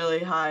a really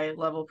high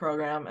level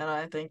program, and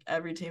I think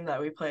every team that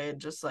we played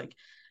just like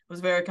was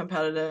very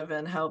competitive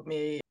and helped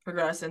me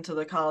progress into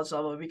the college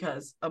level,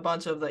 because a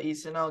bunch of the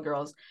ECNL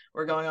girls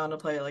were going on to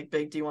play like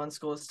big D1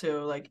 schools too.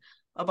 Like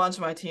a bunch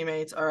of my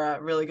teammates are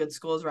at really good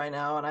schools right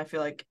now, and I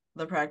feel like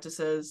the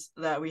practices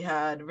that we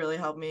had really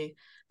helped me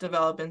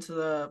develop into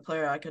the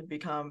player I could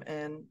become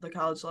in the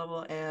college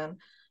level. And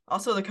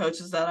also the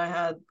coaches that I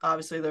had,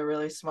 obviously they're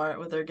really smart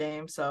with their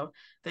game, so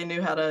they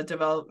knew how to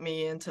develop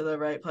me into the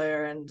right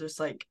player and just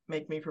like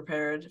make me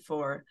prepared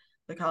for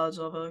the college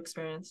level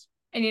experience.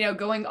 And, you know,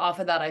 going off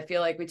of that, I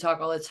feel like we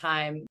talk all the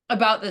time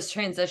about this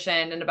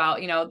transition and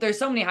about, you know, there's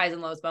so many highs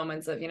and lows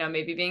moments of, you know,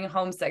 maybe being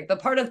homesick, the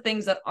part of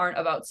things that aren't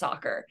about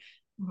soccer.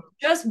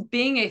 Just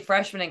being a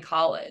freshman in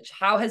college,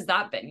 how has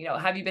that been? You know,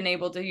 have you been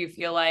able to, you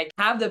feel like,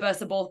 have the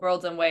best of both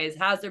worlds in ways?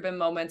 Has there been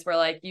moments where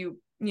like you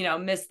know,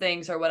 miss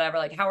things or whatever?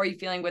 Like, how are you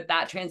feeling with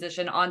that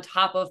transition on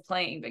top of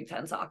playing Big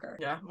Ten soccer?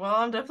 Yeah, well,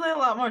 I'm definitely a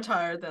lot more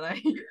tired than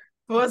I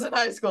was in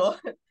high school.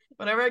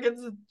 Whenever I get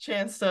the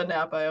chance to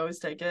nap, I always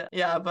take it.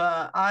 Yeah,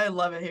 but I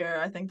love it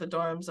here. I think the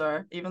dorms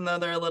are, even though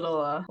they're a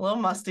little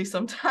musty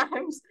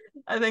sometimes,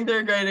 I think they're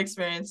a great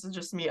experience to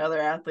just meet other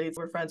athletes.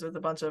 We're friends with a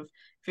bunch of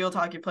field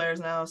hockey players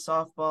now,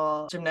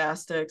 softball,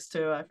 gymnastics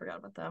too. I forgot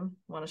about them.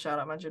 Want to shout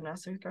out my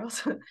gymnastics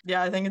girls.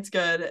 Yeah, I think it's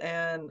good.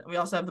 And we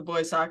also have the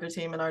boys soccer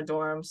team in our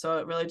dorm, so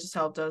it really just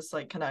helped us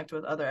like connect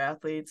with other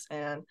athletes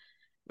and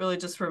really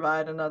just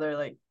provide another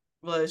like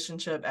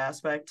relationship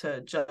aspect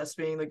to just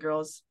being the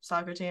girls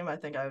soccer team. I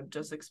think I would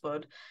just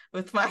explode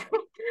with my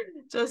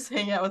just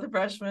hanging out with the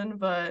freshmen.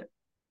 But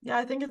yeah,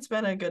 I think it's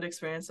been a good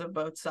experience of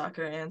both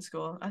soccer and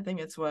school. I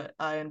think it's what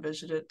I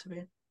envisioned it to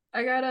be.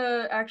 I got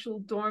a actual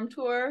dorm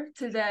tour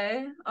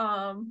today.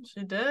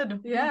 She did.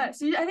 Yeah,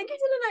 so I think you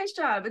did a nice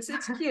job. It's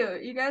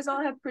cute. You guys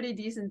all have pretty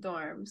decent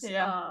dorms.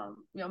 Yeah.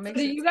 Makes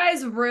Do it you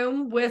guys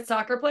room with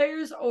soccer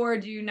players or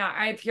do you not?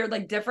 I've heard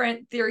like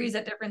different theories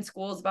at different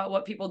schools about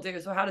what people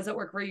do. So how does it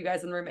work for you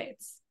guys and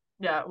roommates?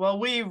 Yeah, well,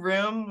 we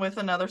room with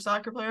another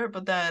soccer player,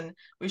 but then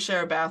we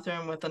share a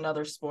bathroom with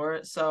another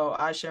sport. So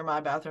I share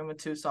my bathroom with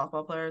 2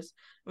 softball players,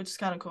 which is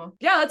kind of cool.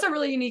 Yeah, that's a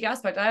really unique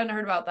aspect. I hadn't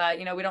heard about that.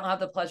 You know, we don't have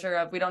the pleasure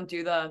of, we don't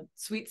do the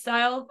suite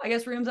style, I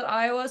guess, rooms at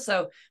Iowa.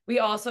 So we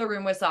also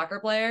room with soccer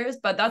players,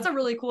 but that's a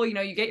really cool, you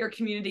know, you get your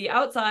community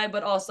outside,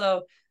 but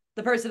also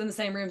the person in the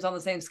same room's on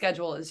the same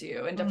schedule as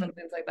you and different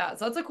things like that.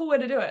 So that's a cool way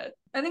to do it.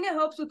 I think it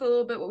helps with a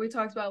little bit what we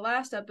talked about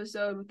last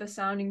episode with the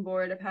sounding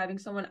board of having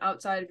someone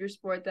outside of your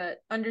sport that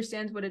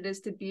understands what it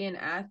is to be an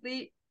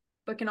athlete,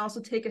 but can also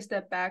take a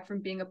step back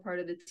from being a part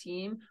of the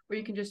team where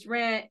you can just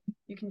rant,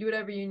 you can do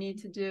whatever you need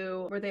to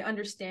do, where they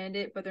understand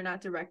it, but they're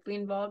not directly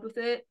involved with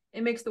it.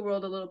 It makes the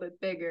world a little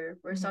bit bigger,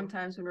 where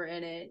sometimes when we're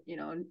in it, you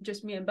know,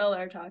 just me and Bella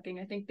are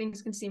talking, I think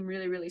things can seem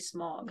really, really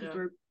small because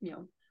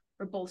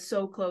we're both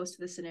so close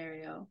to the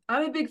scenario.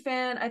 I'm a big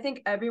fan. I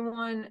think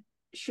everyone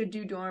should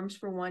do dorms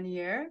for 1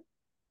 year.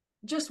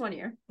 Just 1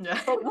 year. Yeah.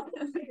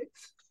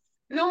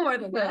 No more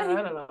than that.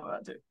 I don't know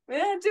about it.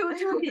 Yeah,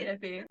 two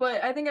iffy.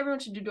 But I think everyone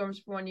should do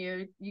dorms for 1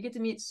 year. You get to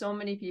meet so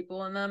many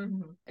people in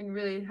them and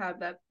really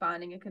have that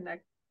bonding and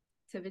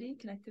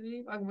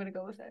connectivity. I'm gonna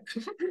go with it.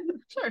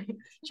 Sure.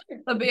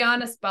 So be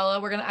honest, Bella,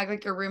 we're gonna act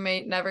like your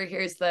roommate never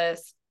hears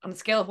this. On a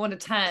scale of 1 to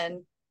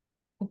 10,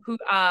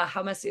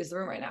 how messy is the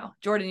room right now?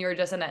 Jordyn, you were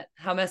just in it.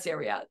 How messy are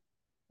we at?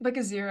 Like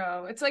a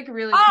 0. It's like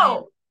really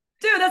clean.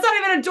 Dude, that's not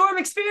even a dorm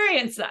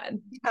experience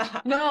then.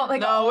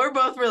 No, we're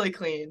both really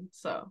clean.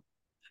 So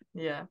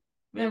yeah.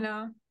 I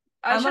know.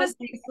 I should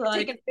have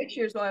taken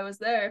pictures while I was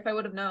there if I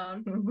would have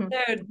known.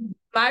 Dude,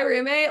 my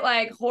roommate,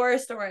 like, horror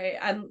story,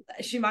 and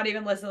she might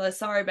even listen to this.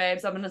 Sorry,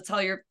 babes, I'm gonna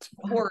tell your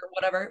horror,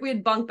 whatever. We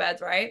had bunk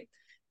beds, right?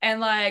 And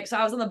like, so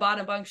I was on the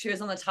bottom bunk, she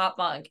was on the top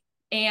bunk.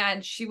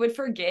 And she would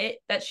forget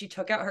that she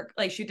took out her,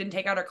 like, she didn't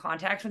take out her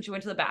contacts when she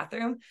went to the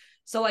bathroom.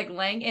 So like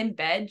laying in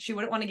bed, she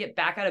wouldn't want to get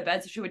back out of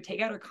bed. So she would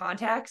take out her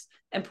contacts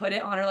and put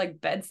it on her like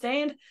bed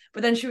stand.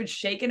 But then she would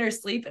shake in her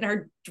sleep and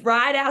her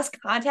dried ass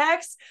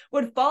contacts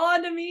would fall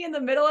onto me in the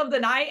middle of the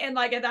night. And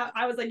like at that,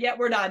 I was like, yeah,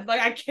 we're done. Like,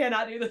 I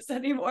cannot do this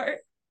anymore.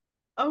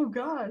 Oh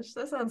gosh,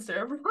 that sounds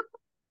terrible.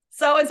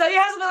 So until you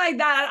have something like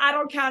that, I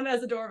don't count it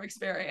as a dorm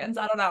experience.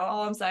 I don't know.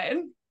 All I'm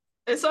saying.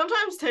 It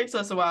sometimes takes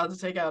us a while to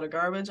take out a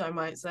garbage, I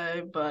might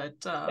say,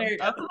 but other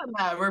than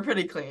that, we're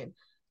pretty clean.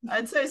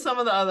 I'd say some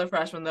of the other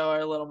freshmen though are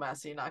a little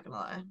messy, not gonna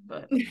lie,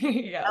 but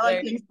yeah, I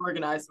like things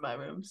organized in my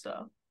room.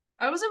 So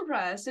I was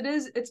impressed.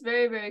 It's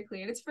very, very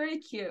clean. It's very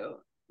cute,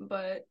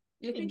 but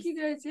you think you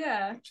guys,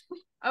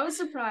 I was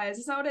surprised.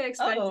 It's not what I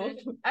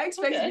expected. I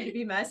expected you to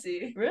be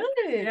messy.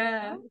 Really?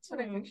 Yeah. That's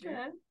what I pictured.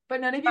 But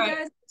none of you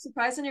guys are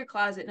surprised in your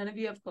closet. None of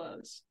you have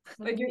clothes.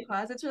 Like your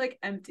closets are like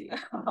empty.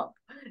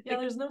 Yeah,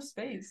 there's no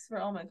space for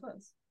all my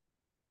clothes.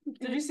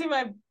 Did you see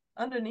my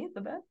underneath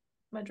the bed?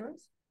 My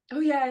drawers?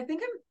 Oh yeah, I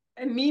think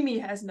and Mimi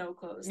has no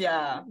clothes.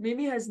 Yeah.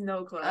 Mimi has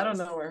no clothes. I don't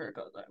know where her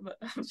clothes are, but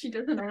she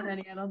doesn't own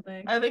any, I don't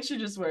think. I think she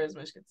just wears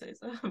Michigan State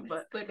stuff,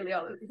 but literally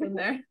all that's in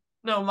there.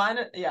 No, mine,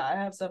 I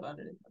have stuff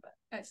underneath my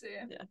bed. I see.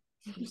 Yeah.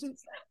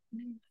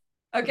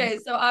 Okay,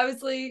 so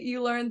obviously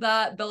you learned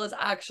that Bella's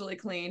actually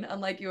clean,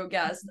 unlike you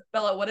guessed.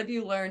 Bella, what have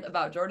you learned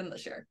about Jordyn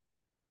this year?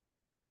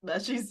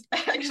 That she's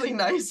actually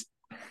nice.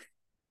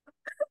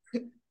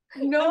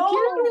 No,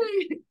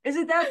 is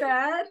it that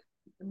bad?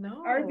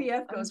 No,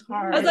 RBF goes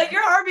hard. I was like,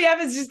 your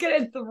RBF is just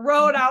getting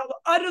thrown out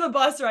under the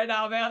bus right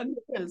now, man.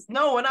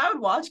 No, when I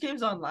would watch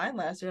games online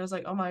last year, I was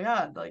like, oh my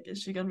god, like,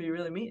 is she gonna be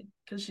really mean?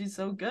 Because she's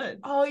so good.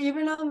 Oh,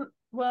 even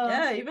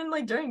yeah, even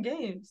like during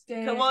games.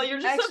 Dang. Well,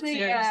 you're just actually, so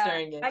serious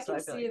during games. I can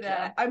see that.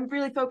 Yeah. I'm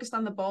really focused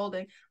on the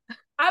balding.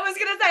 I was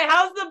gonna say,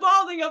 how's the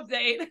balding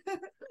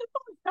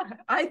update?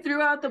 I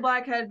threw out the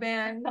black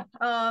headband.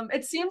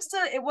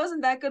 It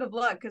wasn't that good of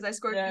luck because I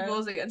scored 2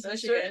 goals against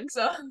Michigan. True.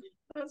 So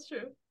that's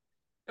true.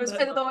 It was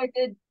though I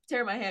did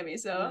tear my hammy,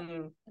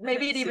 so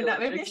maybe it even not.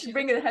 Maybe I should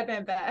bring the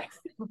headband back.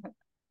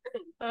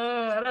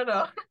 I don't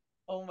know.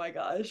 Oh my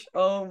gosh.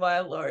 Oh my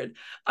lord.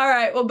 All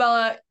right. Well,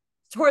 Bella,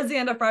 towards the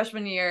end of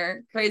freshman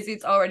year, crazy.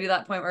 It's already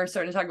that point where we're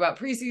starting to talk about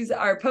preseason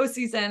or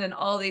postseason and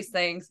all these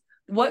things.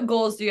 What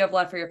goals do you have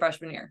left for your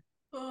freshman year?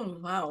 Oh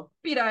wow.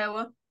 Beat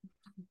Iowa.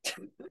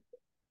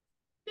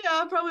 Yeah,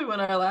 I'll probably win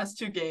our last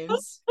 2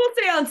 games. We'll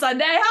see on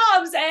Sunday. How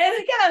I'm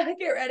saying. Yeah,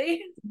 get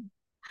ready.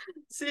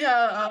 See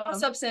how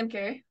what's up, Sam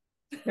Carey?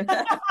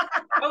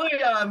 Probably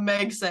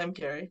Meg Sam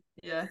Carey.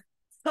 Yeah.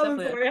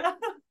 Definitely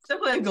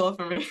a goal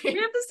for me. We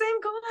have the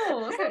same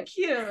goal. So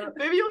cute.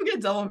 Maybe you'll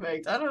get double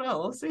megged. I don't know.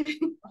 We'll see.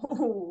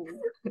 Oh.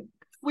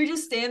 We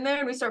just stand there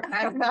and we start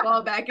passing the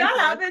ball back and forth.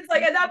 That happens.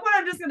 Like at that point,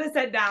 I'm just gonna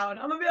sit down.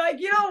 I'm gonna be like,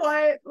 you know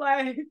what?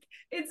 Like,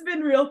 it's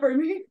been real for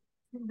me.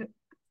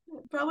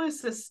 Probably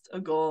assist a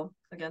goal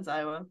against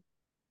Iowa.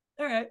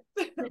 All right.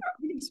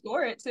 You can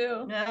score it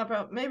too.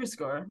 Yeah, maybe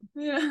score.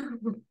 Yeah.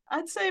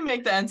 I'd say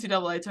make the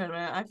NCAA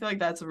tournament. I feel like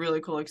that's a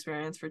really cool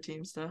experience for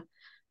teams to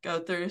go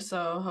through.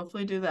 So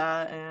hopefully do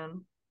that,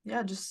 and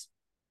yeah, just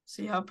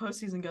see how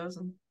postseason goes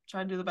and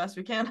try to do the best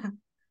we can.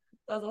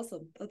 That's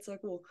awesome. That's so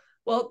cool.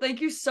 Well,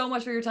 thank you so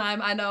much for your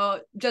time. I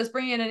know just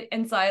bringing in an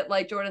insight,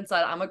 like Jordyn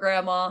said, I'm a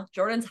grandma.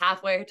 Jordyn's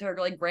halfway to her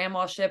like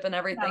grandma ship and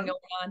everything going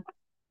on.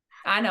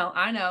 I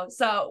know.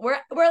 So we're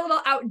a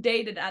little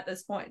outdated at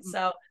this point.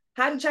 So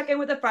had to check in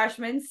with the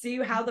freshmen, see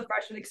how the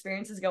freshman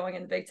experience is going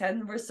in the Big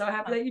Ten. We're so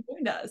happy that you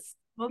joined us.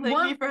 Well,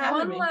 thank you for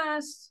having me. One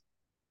last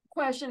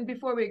question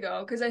before we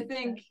go, because I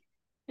think,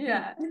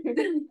 yeah.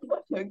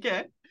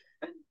 Okay.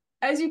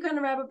 As you kind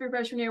of wrap up your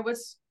freshman year,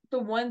 what's the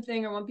one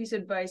thing or one piece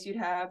of advice you'd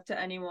have to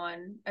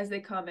anyone as they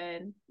come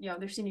in,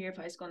 their senior year of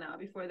high school now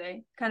before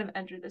they kind of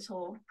enter this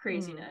whole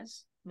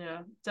craziness?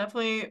 Yeah,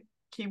 definitely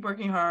keep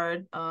working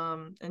hard,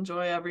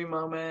 enjoy every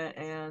moment,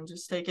 and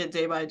just take it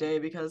day by day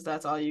because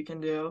that's all you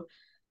can do.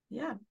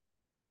 Yeah,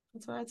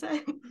 that's what I'd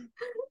say.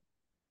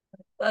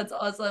 That's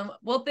awesome.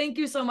 Well, thank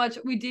you so much.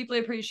 We deeply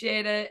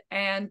appreciate it,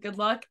 and good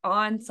luck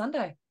on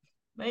Sunday.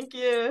 Thank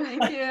you.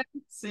 Thank you.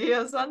 See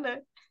you Sunday.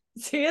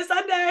 See you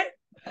Sunday.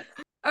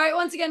 All right.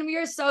 Once again, we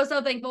are so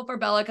thankful for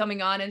Bella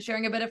coming on and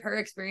sharing a bit of her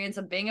experience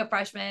of being a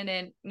freshman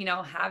and,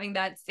 having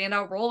that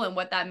standout role and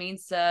what that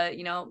means to,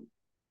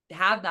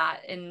 have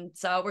that. And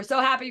so we're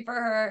so happy for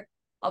her.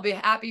 I'll be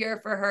happier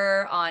for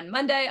her on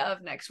Monday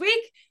of next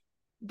week.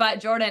 But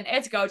Jordyn,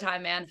 it's go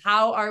time, man.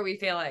 How are we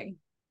feeling?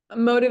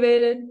 I'm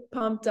motivated,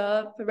 pumped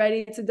up,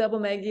 ready to double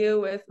meg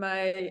you with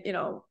my,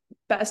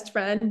 best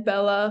friend,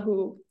 Bella,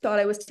 who thought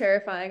I was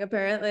terrifying,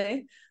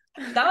 apparently.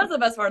 That was the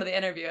best part of the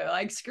interview.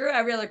 Like, screw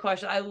every other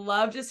question. I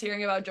love just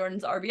hearing about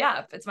Jordyn's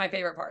RBF. It's my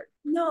favorite part.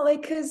 No,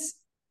 because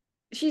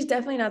she's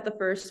definitely not the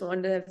first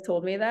one to have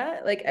told me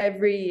that. Like,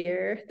 every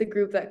year, the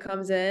group that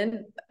comes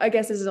in, I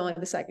guess this is only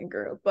the second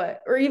group,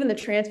 or even the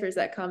transfers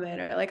that come in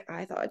are like,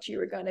 I thought you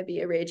were going to be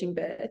a raging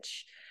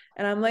bitch.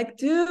 And I'm like,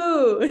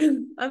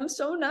 dude, I'm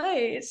so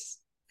nice.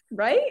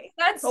 Right?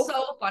 That's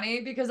so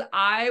funny because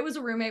I was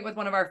a roommate with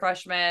one of our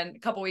freshmen a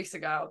couple weeks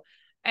ago.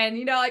 And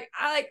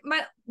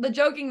the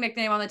joking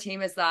nickname on the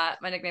team is that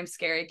my nickname's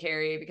Scary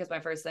Carrie because my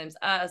first name's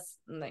S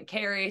and then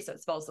Carrie, so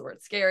it spells the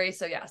word scary.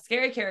 So yeah,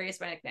 Scary Carrie is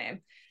my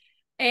nickname.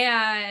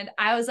 And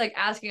I was like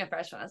asking a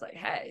freshman, I was like,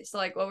 hey, so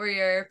like, what were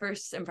your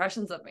first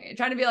impressions of me?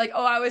 Trying to be like,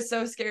 oh, I was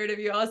so scared of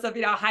you, all this stuff,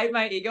 hype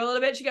my ego a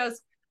little bit. She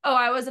goes, oh,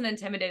 I wasn't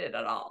intimidated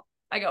at all.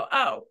 I go,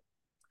 oh,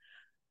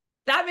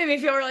 that made me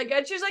feel really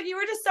good. She's like, you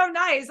were just so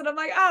nice. And I'm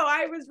like, oh,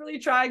 I was really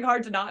trying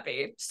hard to not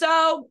be.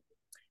 So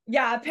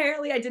yeah,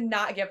 apparently I did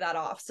not give that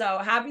off. So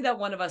happy that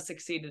one of us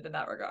succeeded in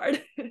that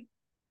regard.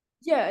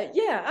 Yeah.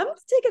 I'm gonna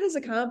take it as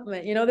a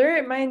compliment.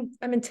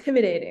 I'm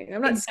intimidating.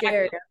 I'm not Exactly.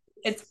 scared.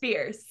 It's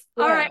fierce.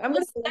 Yeah, all right.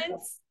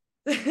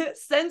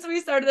 Since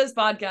we started this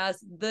podcast,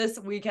 this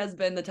week has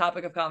been the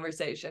topic of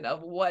conversation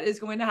of what is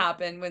going to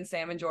happen when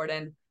Sam and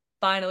Jordyn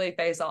finally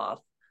face off.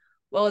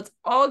 Well, it's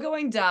all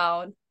going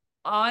down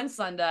on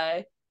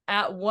Sunday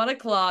at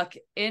 1:00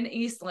 in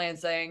East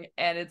Lansing,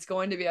 and it's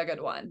going to be a good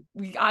one.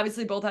 We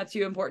obviously both have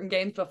two important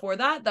games before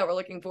that we're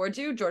looking forward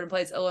to. Jordyn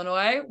plays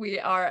Illinois. We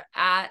are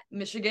at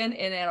Michigan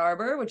in Ann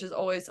Arbor, which is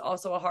always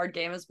also a hard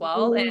game as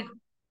well. Ooh. And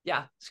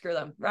yeah, screw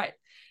them. Right.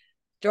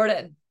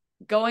 Jordyn,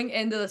 going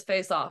into this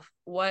face-off,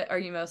 what are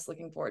you most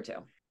looking forward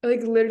to?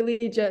 Like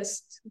literally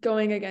just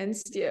going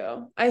against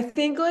you. I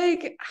think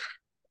like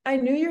I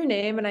knew your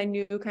name and I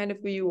knew kind of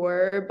who you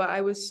were, but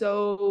I was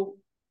so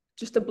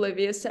just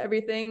oblivious to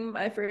everything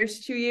my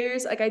first 2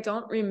 years. Like I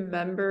don't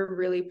remember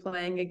really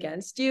playing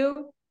against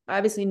you. I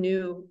obviously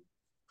knew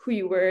who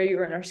you were. You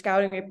were in our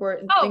scouting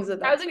report and things like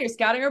that. I was in your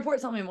scouting report.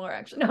 Tell me more,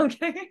 actually. No,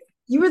 okay.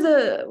 You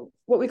were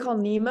what we call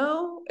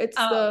Nemo. It's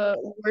the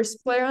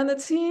worst player on the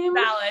team.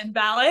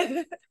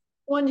 Valid.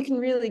 One you can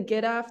really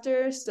get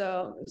after.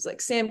 So it was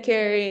like Sam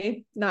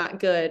Carey, not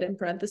good in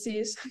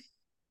parentheses.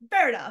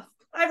 Fair enough.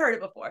 I've heard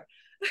it before.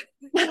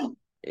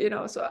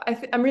 So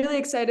I'm really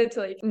excited to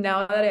like,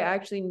 now that I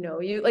actually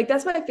know you, like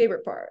that's my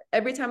favorite part.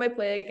 Every time I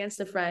play against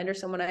a friend or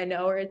someone I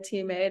know or a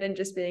teammate and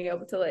just being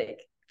able to like,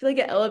 I feel like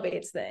it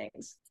elevates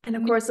things. And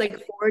of course,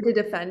 like forward to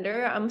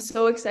defender, I'm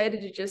so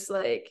excited to just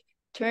like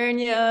turn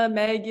you,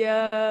 meg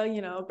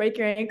you, break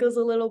your ankles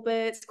a little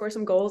bit, score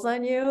some goals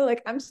on you.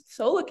 Like I'm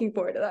so looking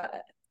forward to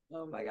that.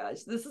 Oh my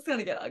gosh, this is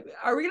gonna get ugly.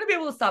 Are we gonna be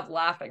able to stop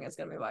laughing? Is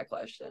gonna be my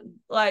question.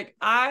 Like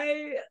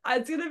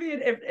it's gonna be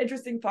an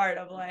interesting part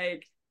of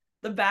like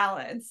the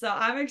balance. So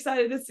I'm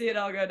excited to see it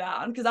all go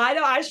down because I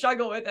know I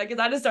struggle with it because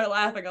I just start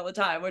laughing all the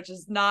time, which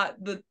is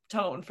not the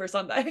tone for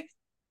Sunday.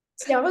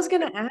 See, I was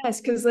gonna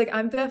ask because like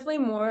I'm definitely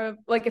more of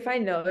like if I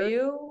know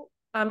you,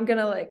 I'm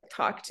gonna like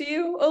talk to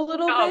you a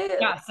little bit.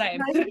 Yeah,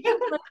 same.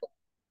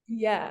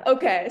 Yeah.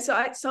 Okay.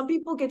 So some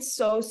people get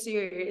so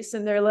serious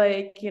and they're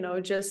like,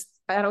 just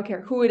I don't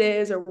care who it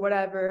is or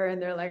whatever,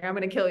 and they're like, I'm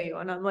gonna kill you,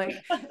 and I'm like,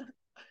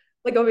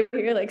 like over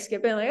here, like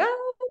skipping, like,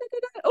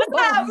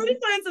 we're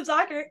just playing some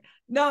soccer.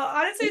 No,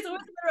 honestly, it's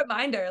always a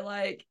reminder.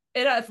 Like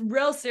in a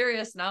real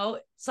serious note,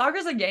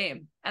 soccer's a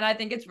game. And I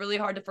think it's really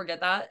hard to forget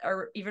that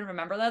or even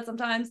remember that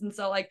sometimes. And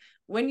so like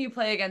when you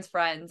play against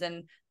friends,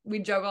 and we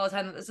joke all the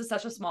time that this is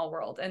such a small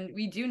world and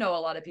we do know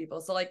a lot of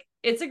people. So like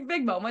it's a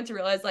big moment to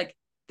realize like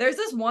there's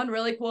this one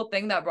really cool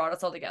thing that brought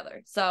us all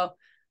together. So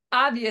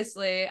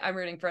obviously I'm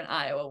rooting for an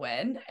Iowa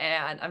win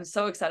and I'm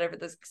so excited for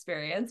this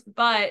experience.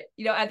 But,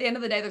 you know, at the end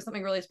of the day, there's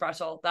something really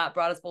special that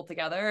brought us both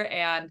together.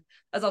 And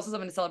that's also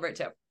something to celebrate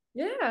too.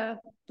 Yeah,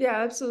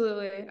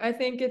 absolutely. I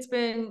think it's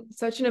been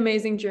such an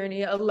amazing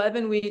journey.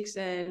 11 weeks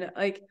in,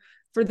 like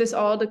for this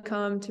all to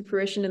come to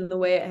fruition in the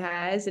way it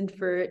has, and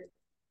for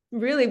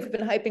really we've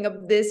been hyping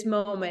up this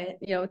moment,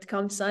 you know, to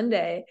come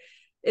Sunday.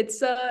 It's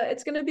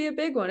gonna be a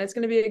big one. It's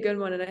gonna be a good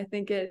one. And I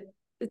think it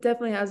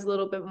definitely has a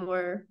little bit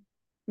more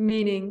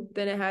meaning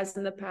than it has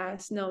in the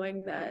past,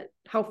 knowing that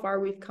how far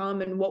we've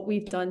come and what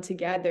we've done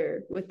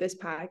together with this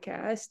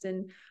podcast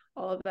and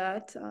all of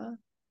that.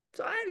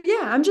 So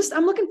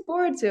I'm looking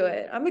forward to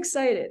it. I'm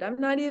excited.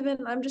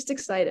 I'm just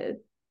excited.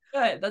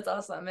 Good. That's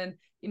awesome. And,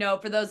 you know,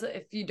 for those,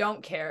 if you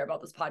don't care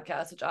about this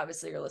podcast, which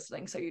obviously you're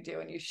listening, so you do,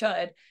 and you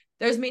should,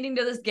 there's meaning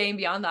to this game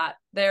beyond that.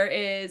 There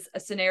is a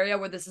scenario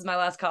where this is my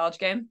last college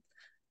game.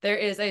 There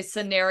is a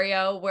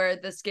scenario where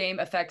this game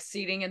affects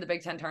seeding in the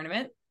Big Ten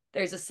tournament.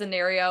 There's a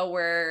scenario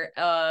where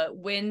a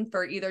win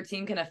for either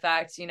team can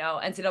affect, you know,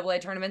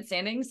 NCAA tournament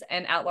standings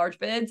and at-large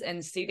bids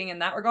and seeding in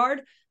that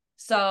regard.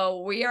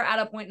 So we are at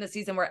a point in the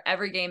season where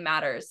every game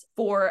matters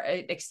for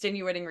an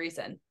extenuating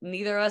reason.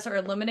 Neither of us are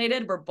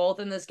eliminated. We're both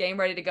in this game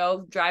ready to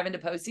go drive into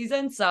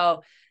postseason.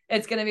 So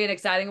it's going to be an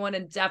exciting one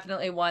and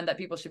definitely one that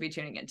people should be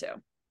tuning into.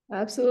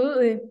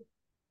 Absolutely.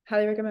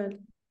 Highly recommend.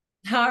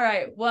 All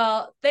right.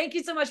 Well, thank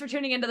you so much for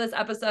tuning into this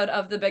episode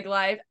of The Big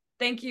Life.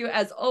 Thank you,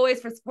 as always,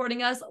 for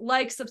supporting us.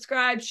 Like,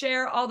 subscribe,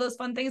 share, all those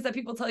fun things that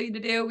people tell you to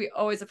do. We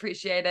always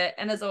appreciate it.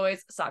 And as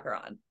always, soccer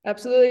on.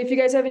 Absolutely. If you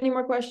guys have any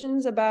more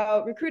questions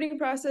about recruiting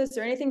process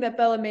or anything that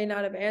Bella may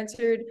not have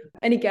answered,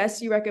 any guests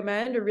you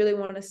recommend or really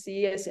want to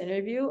see us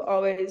interview,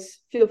 always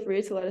feel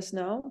free to let us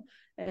know.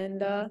 And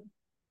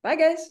bye,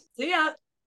 guys. See ya.